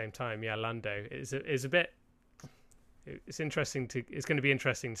 But at the same time, yeah, Lando is a bit. It's interesting it's going to be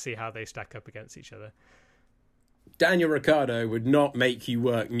interesting to see how they stack up against each other. Daniel Ricciardo would not make you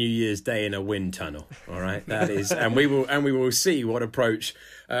work New Year's Day in a wind tunnel. All right, that is, and we will see what approach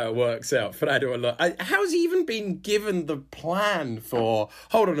works out. Fernando, how's he even been given the plan for?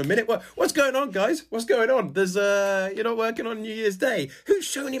 Hold on a minute, what's going on, guys? What's going on? There's you're not working on New Year's Day. Who's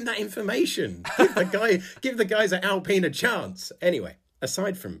showing him that information? Give the guys at Alpine a chance. Anyway,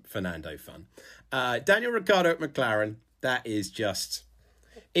 aside from Fernando fun, Daniel Ricciardo at McLaren, that is just.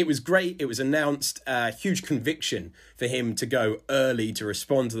 It was great. It was announced. Huge conviction for him to go early to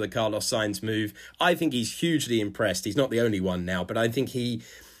respond to the Carlos Sainz move. I think he's hugely impressed. He's not the only one now, but I think he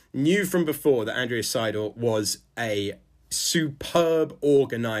knew from before that Andreas Seidl was a superb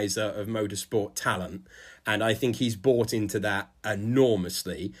organizer of motorsport talent, and I think he's bought into that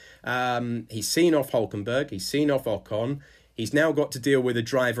enormously. He's seen off Hulkenberg, he's seen off Ocon. He's now got to deal with a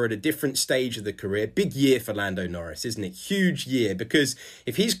driver at a different stage of the career. Big year for Lando Norris, isn't it? Huge year, because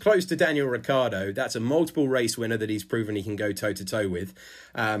if he's close to Daniel Ricciardo, that's a multiple race winner that he's proven he can go toe-to-toe with.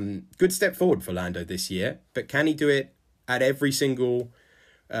 Good step forward for Lando this year, but can he do it at every single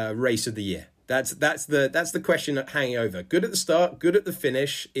race of the year? That's the question hanging over. Good at the start, good at the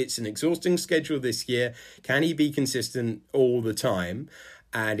finish. It's an exhausting schedule this year. Can he be consistent all the time?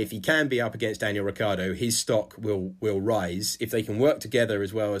 And if he can be up against Daniel Ricciardo, his stock will rise. If they can work together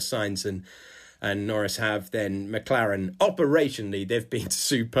as well as Sainz and Norris have, then McLaren, operationally, they've been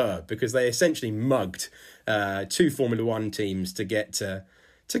superb, because they essentially mugged two Formula One teams to get to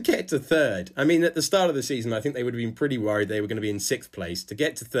third. I mean, at the start of the season, I think they would have been pretty worried they were going to be in sixth place. To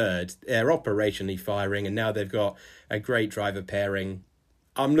get to third, they're operationally firing, and now they've got a great driver pairing.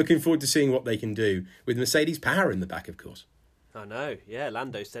 I'm looking forward to seeing what they can do with Mercedes power in the back, of course. I know, yeah.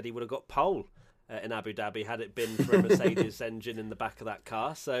 Lando said he would have got pole in Abu Dhabi had it been for a Mercedes engine in the back of that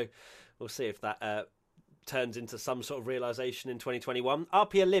car. So we'll see if that turns into some sort of realisation in 2021.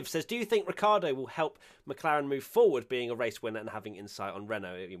 RPA Liv says, do you think Ricciardo will help McLaren move forward, being a race winner and having insight on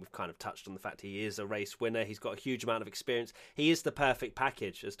Renault? We've kind of touched on the fact he is a race winner. He's got a huge amount of experience. He is the perfect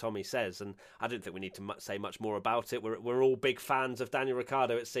package, as Tommy says, and I don't think we need to say much more about it. We're all big fans of Daniel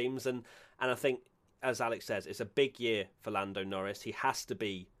Ricciardo, it seems, and I think, as Alex says, it's a big year for Lando Norris. He has to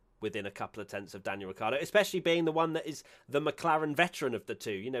be within a couple of tenths of Daniel Ricciardo, especially being the one that is the McLaren veteran of the two.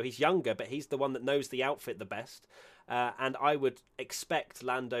 You know, he's younger, but he's the one that knows the outfit the best. And I would expect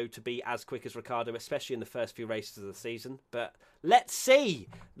Lando to be as quick as Ricciardo, especially in the first few races of the season. But let's see.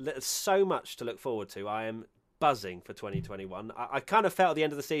 There's so much to look forward to. I am buzzing for 2021. I kind of felt at the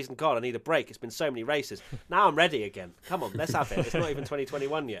end of the season, God, I need a break. It's been so many races. Now I'm ready again. Come on, let's have it. It's not even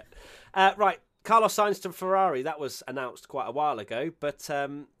 2021 yet. Right. Carlos Sainz to Ferrari, that was announced quite a while ago, but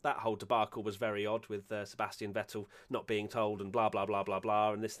that whole debacle was very odd, with Sebastian Vettel not being told and blah, blah, blah, blah,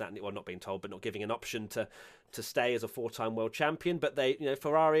 blah, and this, that, and well, not being told, but not giving an option to stay as a four-time world champion. But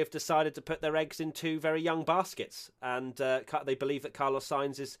Ferrari have decided to put their eggs in two very young baskets, and they believe that Carlos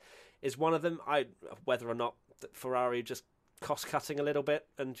Sainz is one of them. Whether or not Ferrari just cost-cutting a little bit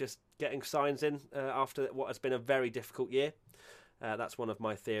and just getting Sainz in after what has been a very difficult year. That's one of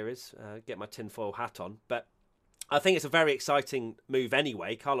my theories. Get my tinfoil hat on. But I think it's a very exciting move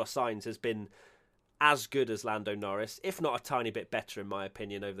anyway. Carlos Sainz has been as good as Lando Norris, if not a tiny bit better, in my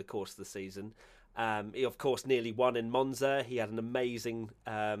opinion, over the course of the season. He, of course, nearly won in Monza. He had an amazing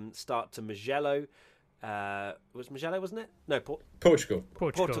start to Mugello. Was Mugello, wasn't it? No, Portugal.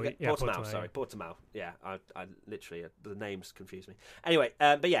 Portimao, sorry. Portimao. Yeah, I literally, the names confuse me. Anyway,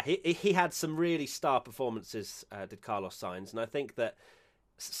 but yeah, he had some really star performances, did Carlos Sainz, and I think that,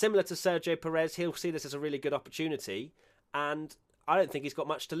 similar to Sergio Perez, he'll see this as a really good opportunity, and I don't think he's got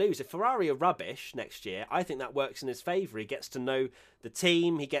much to lose. If Ferrari are rubbish next year, I think that works in his favour. He gets to know the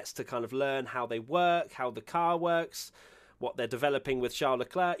team, he gets to kind of learn how they work, how the car works, what they're developing with Charles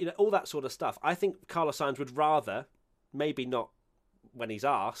Leclerc, all that sort of stuff. I think Carlos Sainz would rather, maybe not when he's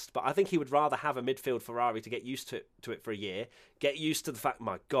asked, but I think he would rather have a midfield Ferrari to get used to it for a year, get used to the fact,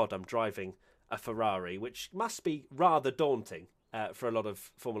 my God, I'm driving a Ferrari, which must be rather daunting for a lot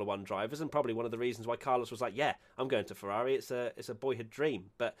of Formula One drivers, and probably one of the reasons why Carlos was like, yeah, I'm going to Ferrari. It's a boyhood dream.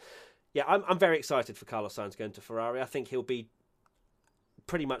 But yeah, I'm very excited for Carlos Sainz going to Ferrari. I think he'll be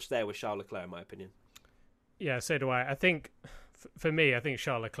pretty much there with Charles Leclerc, in my opinion. Yeah, so do I. I think, for me, I think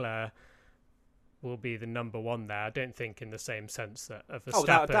Charles Leclerc will be the number one there. I don't think in the same sense that of Verstappen. Oh,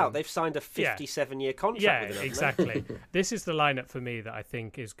 without a doubt. They've signed a 57-year contract with him. Yeah, exactly. This is the lineup for me that I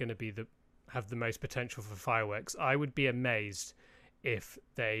think is going to be have the most potential for fireworks. I would be amazed if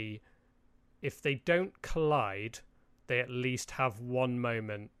they don't collide, they at least have one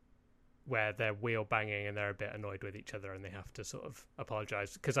moment where they're wheel banging and they're a bit annoyed with each other and they have to sort of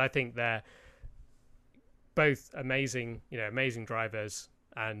apologise, because I think they're both amazing drivers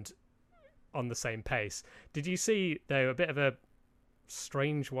and on the same pace. Did you see, though, a bit of a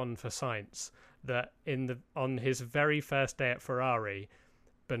strange one for Sainz, that on his very first day at Ferrari,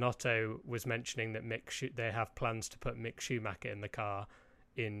 Binotto was mentioning that they have plans to put Mick Schumacher in the car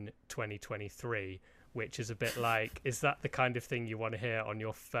in 2023, which is a bit like, is that the kind of thing you want to hear on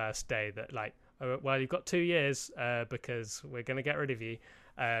your first day, that like, oh, well, you've got 2 years because we're going to get rid of you?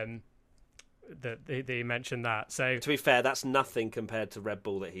 That they mentioned that. So to be fair, that's nothing compared to Red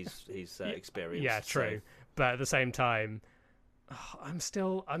Bull that he's experienced. Yeah, true. So. But at the same time, I'm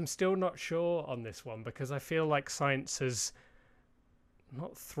still not sure on this one, because I feel like Sainz has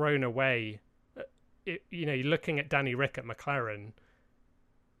not thrown away you're looking at Danny Rick at McLaren.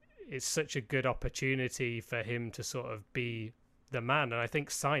 It's such a good opportunity for him to sort of be the man. And I think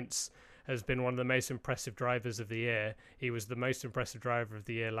Sainz has been one of the most impressive drivers of the year. He was the most impressive driver of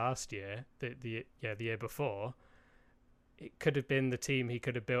the year last year, the year before. It could have been the team he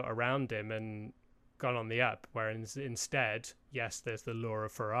could have built around him and gone on the up, whereas instead, yes, there's the lure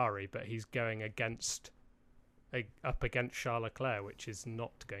of Ferrari, but he's going up against Charles Leclerc, which is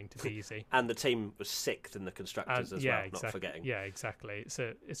not going to be easy. And the team was sixth in the constructors as well, not forgetting. Yeah, exactly.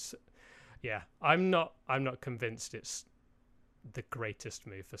 I'm not convinced it's the greatest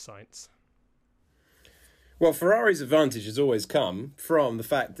move for Sainz. Well, Ferrari's advantage has always come from the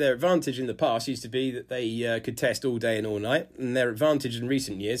fact their advantage in the past used to be that they could test all day and all night, and their advantage in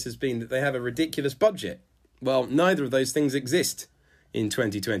recent years has been that they have a ridiculous budget. Well, neither of those things exist in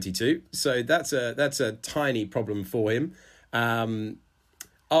 2022, so that's a tiny problem for him.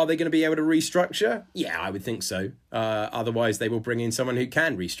 Are they going to be able to restructure? Yeah, I would think so. Otherwise, they will bring in someone who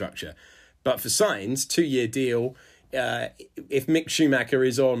can restructure. But for Sainz, 2-year deal. If Mick Schumacher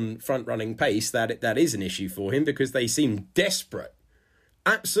is on front-running pace, that is an issue for him because they seem desperate,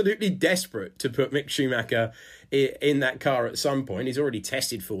 absolutely desperate to put Mick Schumacher in that car at some point. He's already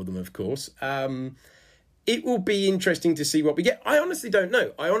tested for them, of course. It will be interesting to see what we get. I honestly don't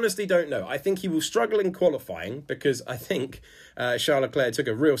know. I think he will struggle in qualifying because I think Charles Leclerc took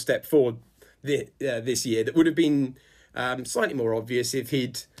a real step forward this year that would have been slightly more obvious if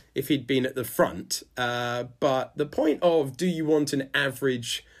he'd been at the front. But the point of do you want an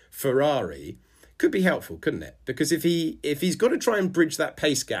average Ferrari could be helpful, couldn't it? Because if he's got to try and bridge that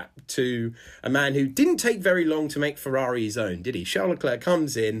pace gap to a man who didn't take very long to make Ferrari his own, did he? Charles Leclerc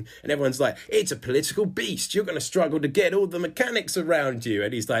comes in and everyone's like, it's a political beast. You're going to struggle to get all the mechanics around you.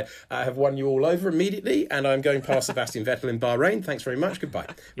 And he's like, I have won you all over immediately and I'm going past Sebastian Vettel in Bahrain. Thanks very much. Goodbye.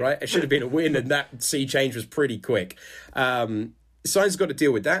 Right? It should have been a win and that sea change was pretty quick. Sainz has got to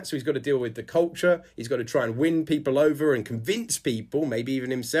deal with that, so he's got to deal with the culture. He's got to try and win people over and convince people, maybe even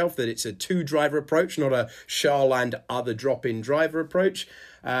himself, that it's a two-driver approach, not a Charles and other drop-in driver approach.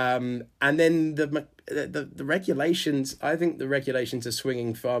 And then the regulations, I think the regulations are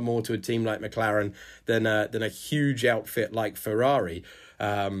swinging far more to a team like McLaren than a huge outfit like Ferrari.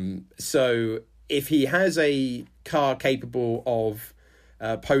 So if he has a car capable of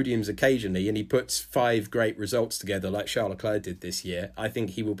podiums occasionally and he puts 5 great results together like Charles Leclerc did this year, I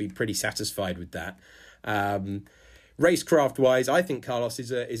think he will be pretty satisfied with that. Racecraft wise, I think Carlos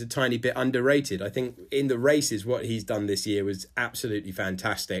is a tiny bit underrated. I think in the races what he's done this year was absolutely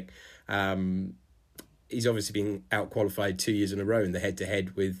fantastic. He's obviously been out qualified 2 years in a row in the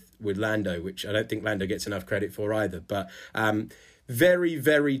head-to-head with Lando, which I don't think Lando gets enough credit for either. But very,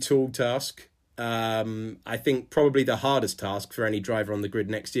 very tall task. I think probably the hardest task for any driver on the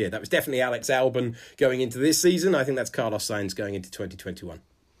grid next year. That was definitely Alex Albon going into this season. I think that's Carlos Sainz going into 2021.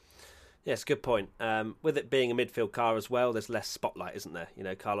 Yes, good point. With it being a midfield car as well, there's less spotlight, isn't there? You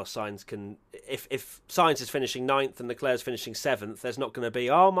know, Carlos Sainz can... If Sainz is finishing 9th and Leclerc's finishing 7th, there's not going to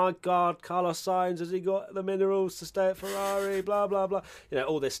be, oh my God, Carlos Sainz, has he got the minerals to stay at Ferrari, blah, blah, blah. You know,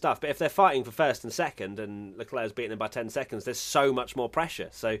 all this stuff. But if they're fighting for 1st and 2nd and Leclerc's beating him by 10 seconds, there's so much more pressure.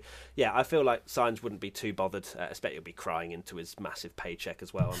 So, yeah, I feel like Sainz wouldn't be too bothered. I expect he'll be crying into his massive paycheck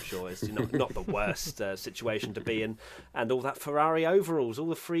as well, I'm sure. It's not the worst situation to be in. And all that Ferrari overalls, all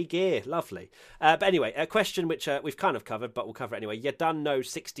the free gear, lovely. But anyway, a question which we've kind of covered, but we'll cover it anyway. You done know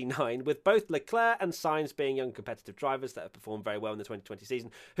 69. With both Leclerc and Sainz being young competitive drivers that have performed very well in the 2020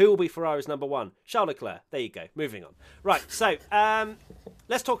 season, who will be Ferrari's number 1? Charles Leclerc. There you go. Moving on. Right, so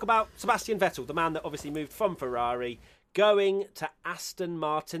let's talk about Sebastian Vettel, the man that obviously moved from Ferrari, going to Aston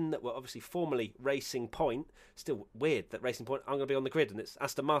Martin, that were obviously formerly Racing Point. Still weird that Racing Point, I'm going to be on the grid and it's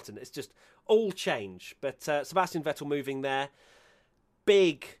Aston Martin. It's just all change. But Sebastian Vettel moving there,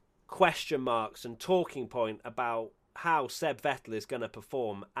 big question marks and talking point about how Seb Vettel is going to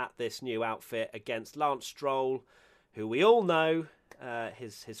perform at this new outfit against Lance Stroll, who we all know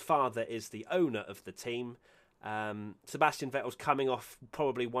his father is the owner of the team. Sebastian Vettel's coming off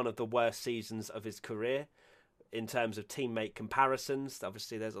probably one of the worst seasons of his career in terms of teammate comparisons.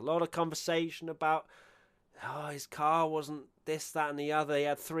 Obviously, there's a lot of conversation about his car wasn't this, that and the other. He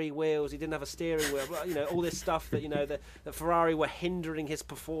had 3 wheels. He didn't have a steering wheel. You know, all this stuff that, that Ferrari were hindering his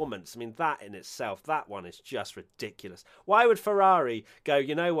performance. I mean, that in itself, that one is just ridiculous. Why would Ferrari go,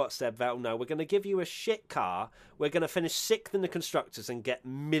 you know what, Seb Vettel, no, we're going to give you a shit car. We're going to finish 6th in the Constructors and get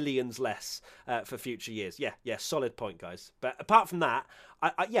millions less for future years. Yeah, solid point, guys. But apart from that,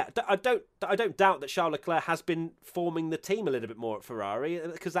 I don't doubt that Charles Leclerc has been forming the team a little bit more at Ferrari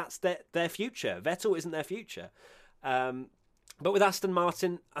because that's their future. Vettel isn't their future. But with Aston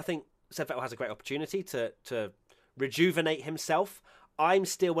Martin, I think Seb Vettel has a great opportunity to rejuvenate himself. I'm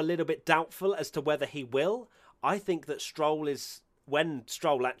still a little bit doubtful as to whether he will. I think that when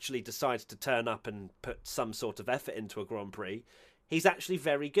Stroll actually decides to turn up and put some sort of effort into a Grand Prix, he's actually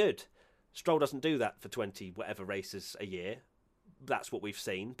very good. Stroll doesn't do that for 20 whatever races a year. That's what we've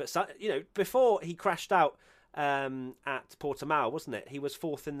seen. But before he crashed out at Portimao, wasn't it? He was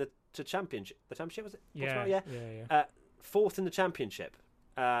fourth in the championship. The championship, was it? Yeah, Portimao? yeah. Fourth in the championship.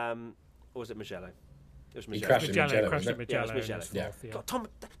 Or was it Mugello? It was He Mugello. crashed at Mugello. Crashed at Yeah, it Mugello. was Mugello. and fourth, yeah. God,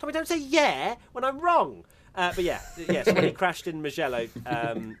 Tommy, don't say yeah when I'm wrong. But so when he crashed in Mugello,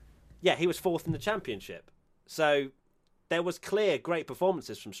 he was fourth in the championship. So there was clear great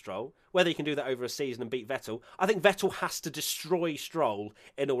performances from Stroll. Whether he can do that over a season and beat Vettel, I think Vettel has to destroy Stroll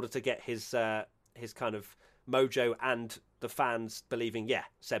in order to get his kind of mojo and the fans believing,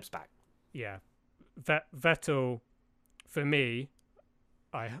 Seb's back. Yeah, Vettel, for me,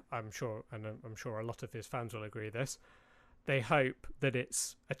 I'm sure, and I'm sure a lot of his fans will agree with this. They hope that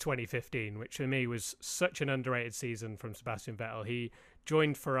it's a 2015, which for me was such an underrated season from Sebastian Vettel. He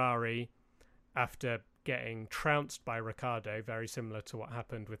joined Ferrari after getting trounced by Ricciardo, very similar to what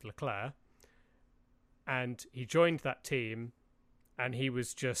happened with Leclerc. And he joined that team, and he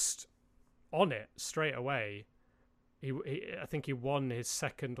was just on it straight away. I think he won his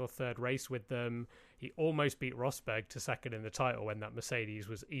second or third race with them. He almost beat Rosberg to second in the title when that Mercedes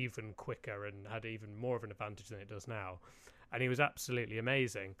was even quicker and had even more of an advantage than it does now. And he was absolutely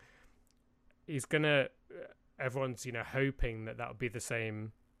amazing. Everyone's hoping that would be the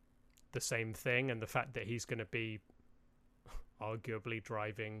same thing, and the fact that he's going to be arguably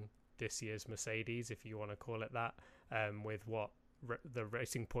driving this year's Mercedes, if you want to call it that, with what the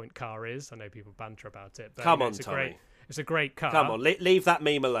Racing Point car is. I know people banter about it, but Come on, Tommy. It's a great car. Come on, leave that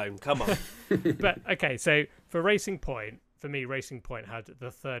meme alone. Come on. But okay, so for Racing Point, for me, Racing Point had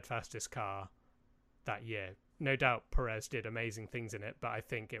the third fastest car that year. No doubt Perez did amazing things in it, but I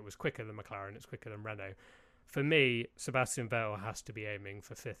think it was quicker than McLaren, it's quicker than Renault. For me, Sebastian Vettel has to be aiming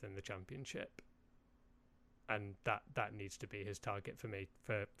for fifth in the championship. And that needs to be his target for me.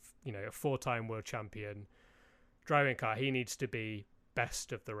 For a four-time world champion driving car, he needs to be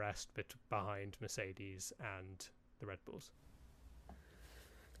best of the rest, but behind Mercedes and the Red Bulls.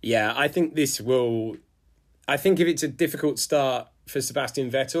 Yeah, I think if it's a difficult start for Sebastian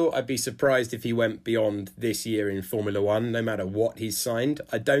Vettel, I'd be surprised if he went beyond this year in Formula One, no matter what he's signed.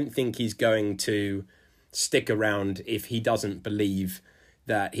 I don't think he's going to stick around if he doesn't believe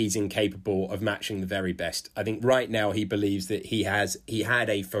that he's incapable of matching the very best. I think right now he believes that he had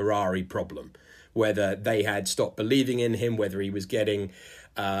a Ferrari problem, whether they had stopped believing in him, whether he was getting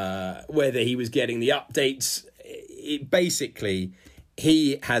the updates. Basically,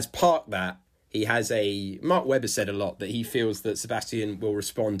 he has parked that. Mark Webber said a lot that he feels that Sebastian will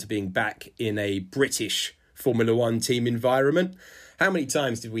respond to being back in a British Formula One team environment. How many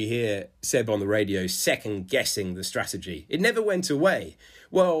times did we hear Seb on the radio second guessing the strategy? It never went away.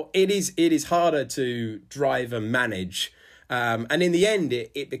 Well, it is harder to drive and manage, and in the end,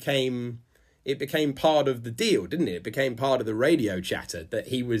 it became part of the deal, didn't it? It became part of the radio chatter that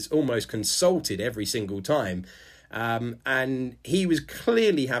he was almost consulted every single time. And he was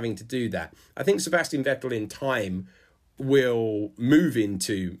clearly having to do that. I think Sebastian Vettel in time will move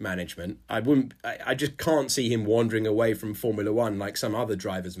into management. I just can't see him wandering away from Formula One like some other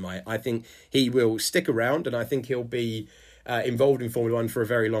drivers might. I think he will stick around, and I think he'll be involved in Formula One for a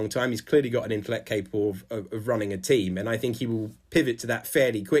very long time. He's clearly got an intellect capable of running a team, and I think he will pivot to that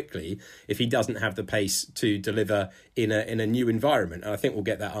fairly quickly if he doesn't have the pace to deliver in a new environment. And I think we'll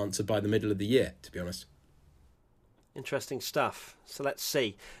get that answer by the middle of the year, to be honest. Interesting stuff. So let's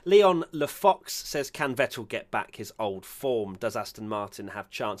see. Leon LeFox says, can Vettel get back his old form? Does Aston Martin have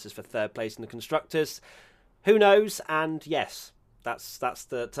chances for third place in the Constructors? Who knows? And yes, that's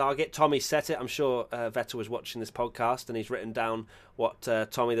the target. Tommy set it. I'm sure Vettel was watching this podcast and he's written down what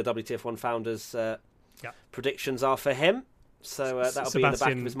Tommy, the WTF1 founder's predictions are for him. So that'll be in the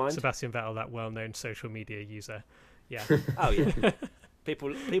back of his mind. Sebastian Vettel, that well-known social media user. Yeah. Oh, yeah.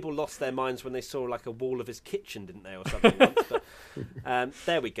 People lost their minds when they saw like a wall of his kitchen, didn't they, or something once? But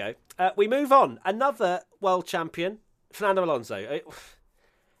there we go. We move on. Another world champion, Fernando Alonso.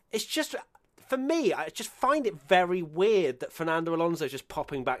 It's just, for me, I just find it very weird that Fernando Alonso is just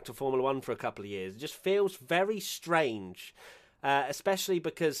popping back to Formula One for a couple of years. It just feels very strange, especially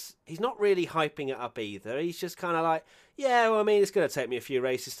because he's not really hyping it up either. He's just kind of like, yeah, well, I mean, it's going to take me a few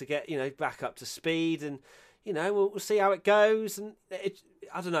races to get, back up to speed, and we'll see how it goes. And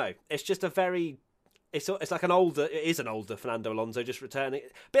I don't know. It's just it's like it is an older Fernando Alonso just returning.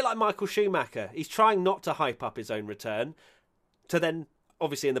 A bit like Michael Schumacher. He's trying not to hype up his own return to then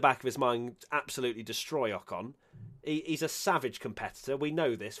obviously in the back of his mind, absolutely destroy Ocon. He's a savage competitor. We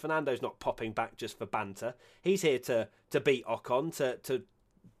know this. Fernando's not popping back just for banter. He's here to beat Ocon, to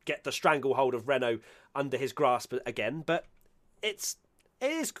get the stranglehold of Renault under his grasp again. But it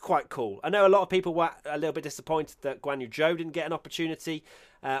is quite cool. I know a lot of people were a little bit disappointed that Guan Yu Zhou didn't get an opportunity,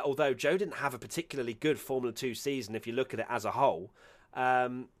 although Zhou didn't have a particularly good Formula 2 season if you look at it as a whole.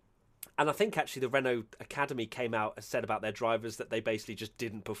 And I think actually the Renault Academy came out and said about their drivers that they basically just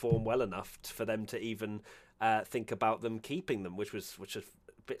didn't perform well enough for them to even think about them keeping them, which is a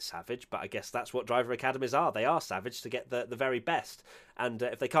bit savage. But I guess that's what driver academies are. They are savage to get the very best. And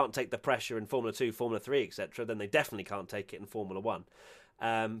if they can't take the pressure in Formula 2, Formula 3, etc., then they definitely can't take it in Formula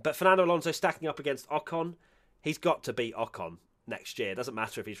 1. But Fernando Alonso stacking up against Ocon, he's got to beat Ocon next year. It doesn't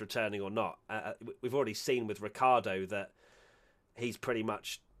matter if he's returning or not. We've already seen with Ricciardo that he's pretty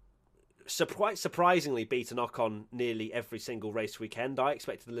much quite surprisingly beaten Ocon nearly every single race weekend. I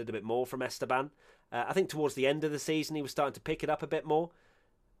expected a little bit more from Esteban. I think towards the end of the season he was starting to pick it up a bit more.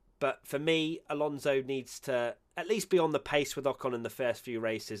 But for me, Alonso needs to at least be on the pace with Ocon in the first few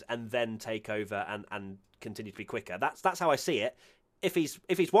races and then take over and continue to be quicker. That's how I see it. If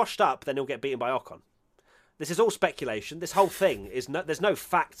he's washed up, then he'll get beaten by Ocon. This is all speculation. This whole thing is there's no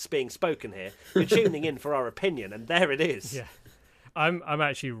facts being spoken here. You're tuning in for our opinion, and there it is. Yeah. I'm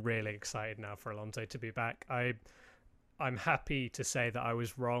actually really excited now for Alonso to be back. I'm happy to say that I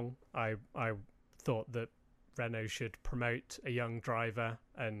was wrong. I thought that Renault should promote a young driver,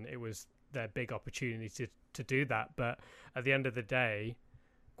 and it was their big opportunity to do that. But at the end of the day,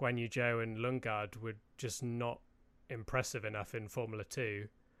 Guan Yu Zhou and Lundgaard were just not impressive enough in Formula 2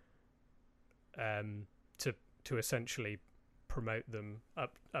 to essentially promote them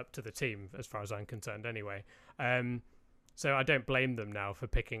up to the team, as far as I'm concerned anyway. So I don't blame them now for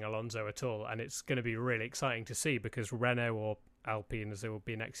picking Alonso at all, and it's going to be really exciting to see because Renault, or Alpine as it will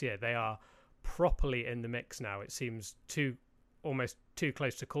be next year, they are properly in the mix now. It seems almost too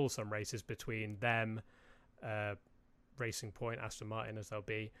close to call some races between them, Racing Point, Aston Martin as they'll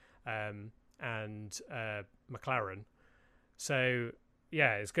be, and McLaren. So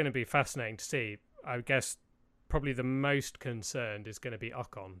yeah, it's going to be fascinating to see. I guess probably the most concerned is going to be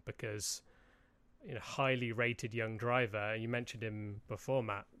Ocon because, highly rated young driver. You mentioned him before,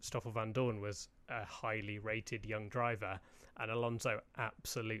 Matt. Stoffel Van Dorn was a highly rated young driver, and Alonso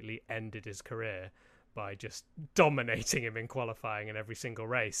absolutely ended his career by just dominating him in qualifying in every single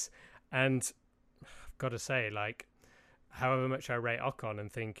race. And I've got to say, however much I rate Ocon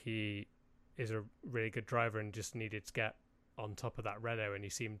and think he is a really good driver and just needed to get on top of that Renault, and he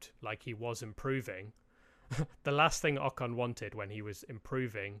seemed like he was improving. The last thing Ocon wanted when he was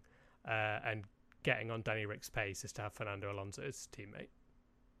improving and getting on Danny Rick's pace is to have Fernando Alonso as teammate.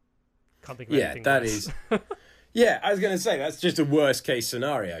 Can't think of anything that worse. is. Yeah, I was going to say that's just a worst case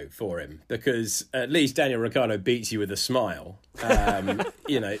scenario for him because at least Daniel Ricciardo beats you with a smile. Fernando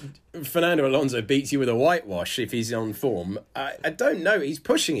Alonso beats you with a whitewash if he's on form. I don't know. He's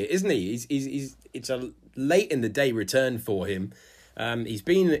pushing it, isn't he? It's a late in the day return for him. He's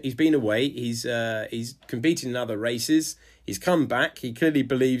been away. He's competed in other races. He's come back. He clearly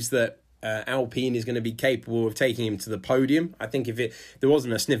believes that Alpine is going to be capable of taking him to the podium. I think if there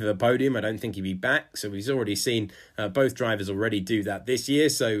wasn't a sniff of a podium, I don't think he'd be back. So he's already seen both drivers already do that this year.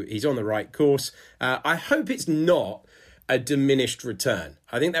 So he's on the right course. I hope it's not a diminished return.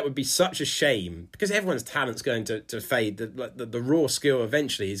 I think that would be such a shame because everyone's talent's going to fade. The raw skill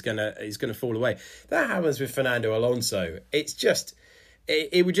eventually is going to fall away. That happens with Fernando Alonso. It's just.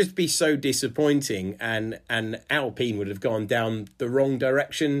 It would just be so disappointing, and Alpine would have gone down the wrong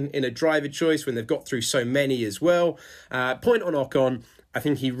direction in a driver choice when they've got through so many as well. Point on Ocon, I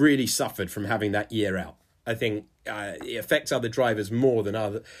think he really suffered from having that year out. I think it affects other drivers more than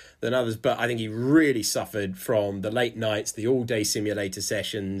others, but I think he really suffered from the late nights, the all-day simulator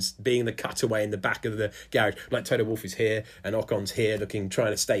sessions, being the cutaway in the back of the garage. Like Toto Wolff is here and Ocon's here trying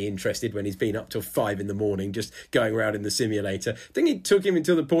to stay interested when he's been up till 5 a.m, just going around in the simulator. I think it took him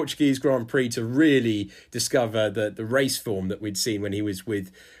until the Portuguese Grand Prix to really discover the race form that we'd seen when he was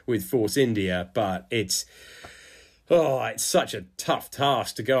with Force India, but it's such a tough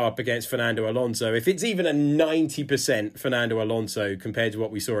task to go up against Fernando Alonso. If it's even a 90% Fernando Alonso compared to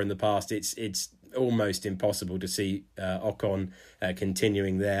what we saw in the past, it's almost impossible to see Ocon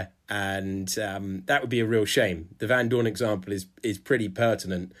continuing there. And that would be a real shame. The Van Dorn example is pretty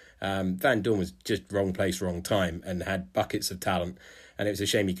pertinent. Van Dorn was just wrong place, wrong time and had buckets of talent. And it was a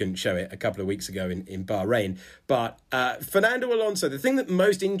shame he couldn't show it a couple of weeks ago in Bahrain. But Fernando Alonso, the thing that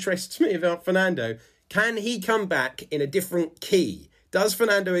most interests me about Fernando, can he come back in a different key? Does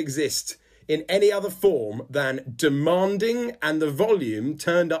Fernando exist in any other form than demanding and the volume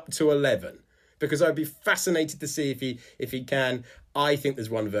turned up to 11. Because I'd be fascinated to see if he can. I think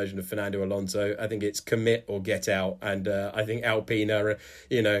there's one version of Fernando Alonso. I think it's commit or get out, and I think Alpine are,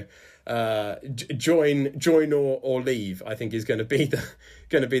 join or leave. I think is going to be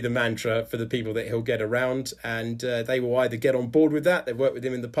the mantra for the people that he'll get around, and they will either get on board with that. They've worked with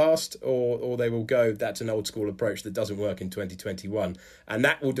him in the past, or they will go, that's an old school approach that doesn't work in 2021, and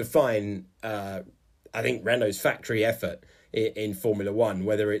that will define, I think, Renault's factory effort in Formula One,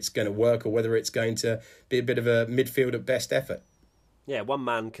 whether it's going to work or whether it's going to be a bit of a midfield at best effort. Yeah, one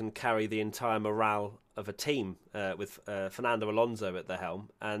man can carry the entire morale of a team with Fernando Alonso at the helm,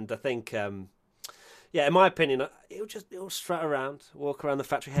 and I think, in my opinion, he'll strut around, walk around the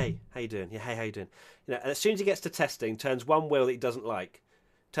factory. Hey, how you doing? Yeah, hey, how you doing? And as soon as he gets to testing, turns one wheel that he doesn't like,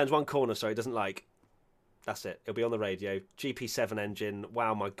 turns one corner, he doesn't like. That's it. It'll be on the radio. GP7 engine.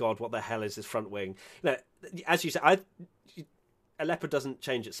 Wow, my God, what the hell is this front wing? As you said, a leopard doesn't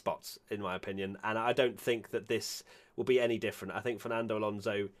change its spots, in my opinion, and I don't think that this will be any different. I think Fernando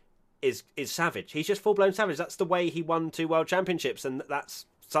Alonso is savage. He's just full-blown savage. That's the way he won 2 world championships, and that's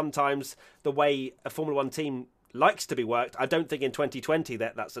sometimes the way a Formula One team likes to be worked. I don't think in 2020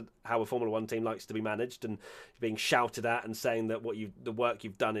 that's how a Formula One team likes to be managed, and being shouted at and saying that the work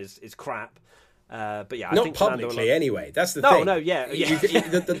you've done is crap. But yeah, I not think publicly anyway. That's the thing. No, yeah.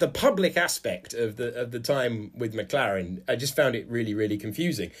 The public aspect of the time with McLaren, I just found it really, really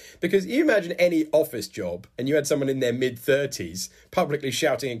confusing. Because you imagine any office job, and you had someone in their mid-30s publicly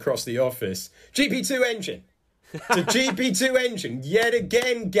shouting across the office, "GP2 engine, to GP2 engine, yet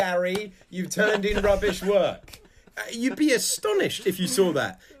again, Gary, you've turned in rubbish work." You'd be astonished if you saw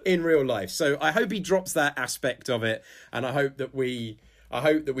that in real life. So I hope he drops that aspect of it, and I hope that we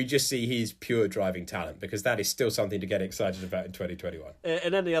just see his pure driving talent, because that is still something to get excited about in 2021.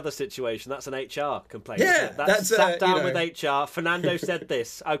 In any other situation, that's an HR complaint. Yeah, that's sat down with HR. Fernando said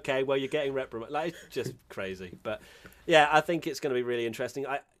this. Okay, well, you're getting reprimanded. Like, it's just crazy. But yeah, I think it's going to be really interesting.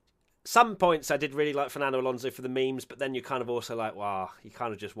 Some points I did really like Fernando Alonso for the memes, but then you're kind of also like, wow, you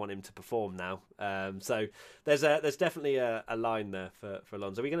kind of just want him to perform now. So there's definitely a line there for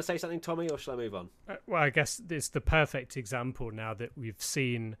Alonso. Are we going to say something, Tommy, or shall I move on? Well, I guess it's the perfect example now that we've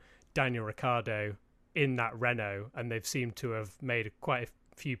seen Daniel Ricciardo in that Renault, and they've seemed to have made quite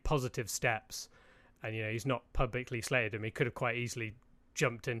a few positive steps. And he's not publicly slated him. He could have quite easily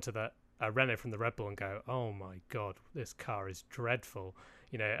jumped into a Renault from the Red Bull and go, "Oh my God, this car is dreadful."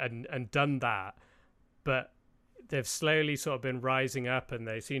 And done that, but they've slowly sort of been rising up, and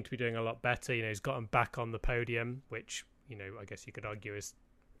they seem to be doing a lot better. He's gotten back on the podium, which I guess you could argue is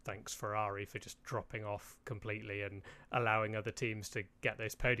thanks Ferrari for just dropping off completely and allowing other teams to get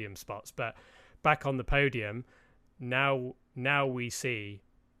those podium spots. But back on the podium now we see,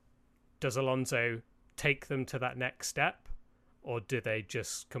 does Alonso take them to that next step, or do they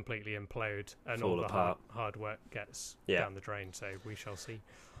just completely implode and fall all apart? The hard work gets down the drain? So we shall see.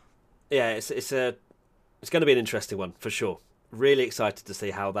 Yeah, it's going to be an interesting one for sure. Really excited to see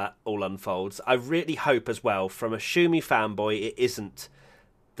how that all unfolds. I really hope as well, from a Schumi fanboy, it isn't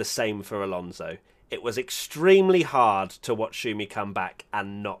the same for Alonso. It was extremely hard to watch Schumi come back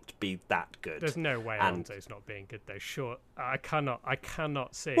and not be that good. There's no way Alonso's not being good though. Sure, I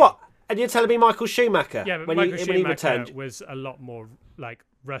cannot see what. And you're telling me Michael Schumacher? Yeah, but Michael Schumacher was a lot more like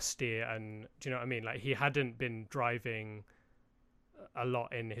rusty, and do you know what I mean? Like, he hadn't been driving a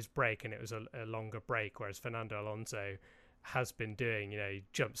lot in his break, and it was a longer break, whereas Fernando Alonso has been doing, he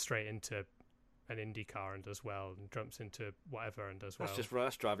jumps straight into an Indy car and does well, and jumps into whatever and does well. That's just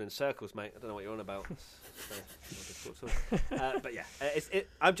rush driving in circles, mate. I don't know what you're on about. But yeah,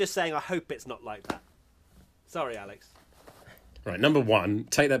 I'm just saying I hope it's not like that. Sorry, Alex. Right, number 1,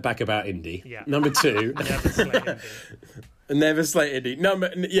 take that back about Indy. Yeah. Number 2, never slate Indy. Never slate Indy.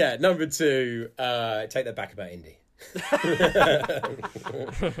 Number 2, take that back about Indy.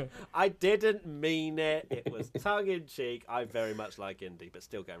 I didn't mean it. It was tongue in cheek. I very much like Indy, but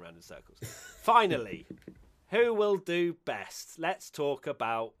still going around in circles. Finally, who will do best? Let's talk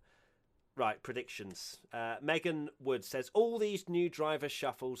about predictions. Megan Wood says all these new driver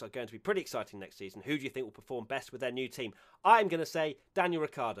shuffles are going to be pretty exciting next season. Who do you think will perform best with their new team? I'm going to say Daniel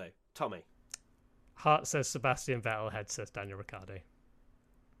Ricciardo. Tommy. Heart says Sebastian Vettel. Head says Daniel Ricciardo.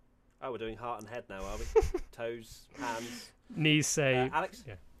 Oh, we're doing heart and head now, are we? Toes, hands. Knees say... Alex?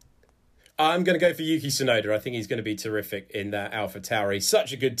 Yeah. I'm going to go for Yuki Tsunoda. I think he's going to be terrific in that AlphaTauri.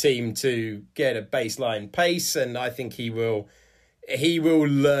 Such a good team to get a baseline pace, and I think he will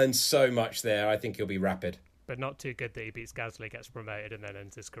learn so much there. I think he'll be rapid. but not too good that he beats Gasly, gets promoted, and then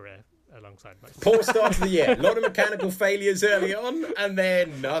ends his career alongside Max. Poor start to the year. A lot of mechanical failures early on, and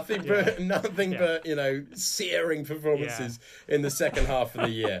then nothing but searing performances in the second half of the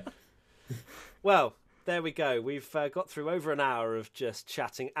year. Well, there we go. We've got through over an hour of just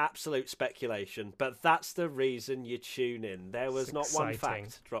chatting absolute speculation, but that's the reason you tune in. There was not one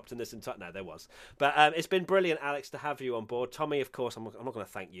fact dropped in this entire... No, there was. But it's been brilliant, Alex, to have you on board. Tommy, of course, I'm not going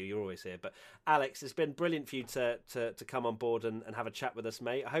to thank you. You're always here. But Alex, it's been brilliant for you to come on board and have a chat with us,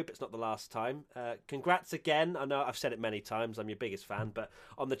 mate. I hope it's not the last time. Congrats again. I know I've said it many times. I'm your biggest fan. But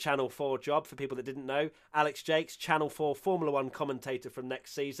on the Channel 4 job, for people that didn't know, Alex Jakes, Channel 4 Formula 1 commentator from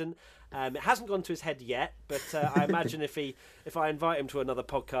next season. It hasn't gone to his head yet, but I imagine if I invite him to another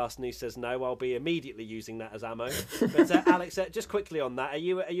podcast and he says no, I'll be immediately using that as ammo. But Alex, just quickly on that, are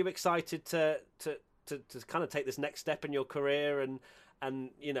you excited to kind of take this next step in your career, and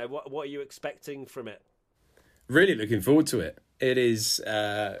what are you expecting from it? Really looking forward to it. It is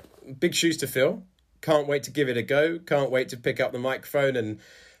big shoes to fill. Can't wait to give it a go. Can't wait to pick up the microphone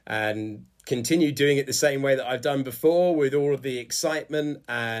and continue doing it the same way that I've done before, with all of the excitement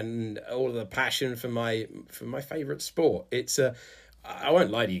and all of the passion for my favourite sport. It's I won't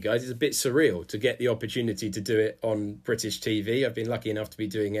lie to you guys, it's a bit surreal to get the opportunity to do it on British TV. I've been lucky enough to be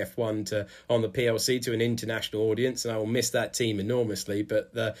doing F1 on the PLC to an international audience, and I will miss that team enormously.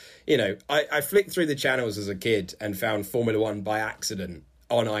 But I flicked through the channels as a kid and found Formula One by accident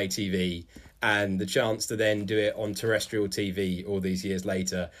on ITV, and the chance to then do it on terrestrial TV all these years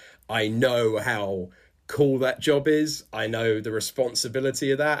later. I know how cool that job is. I know the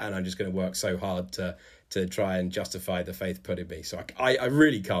responsibility of that, and I'm just going to work so hard to try and justify the faith put in me. So I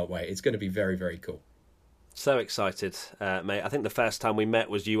really can't wait. It's going to be very, very cool. So excited, mate. I think the first time we met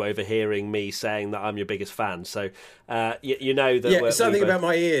was you overhearing me saying that I'm your biggest fan. So you know that. Yeah, something about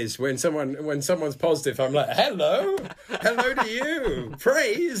my ears. When someone's positive, I'm like, hello to you.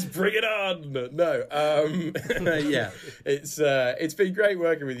 Praise, bring it on. No, yeah, it's been great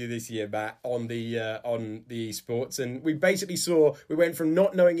working with you this year, Matt, on the esports, and we went from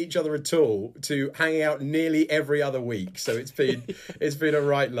not knowing each other at all to hanging out nearly every other week. So it's been a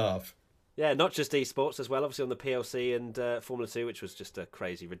right laugh. Yeah, not just esports as well, obviously on the PLC and Formula 2, which was just a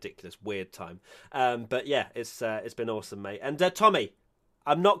crazy, ridiculous, weird time. But yeah, it's been awesome, mate. And Tommy,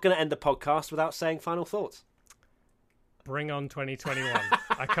 I'm not going to end the podcast without saying final thoughts. Bring on 2021.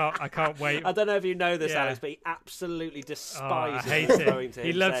 I can't wait. I don't know if you know this, Alex, but he absolutely despises I hate it. throwing to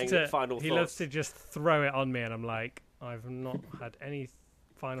him saying final thoughts. He loves to just throw it on me, and I'm like, I've not had any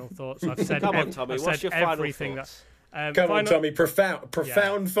final thoughts. I've said Come on, Tommy, what's your final thoughts? Come on, Tommy,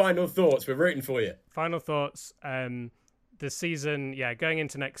 profound final thoughts. We're rooting for you. Final thoughts. The season, going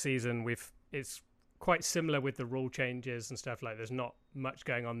into next season, it's quite similar with the rule changes and stuff. Like, there's not much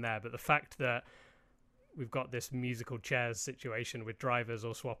going on there, but the fact that we've got this musical chairs situation with drivers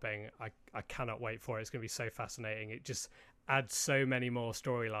or swapping, I cannot wait for it. It's going to be so fascinating. It just adds so many more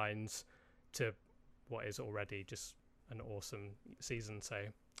storylines to what is already just an awesome season. So,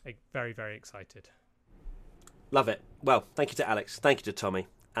 very, very excited. Love it. Well, thank you to Alex. Thank you to Tommy.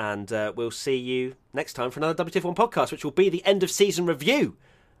 And we'll see you next time for another WTF1 podcast, which will be the end of season review.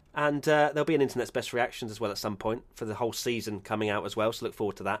 And there'll be an Internet's Best Reactions as well at some point for the whole season coming out as well. So look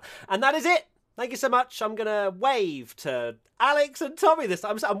forward to that. And that is it. Thank you so much. I'm going to wave to Alex and Tommy this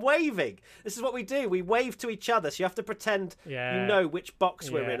time. I'm waving. This is what we do. We wave to each other. So you have to pretend you know which box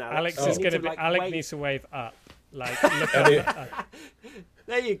we're in, Alex. Alex needs to wave up. Like, look up.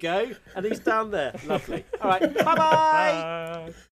 There you go. And he's down there. Lovely. All right. Bye-bye. Bye.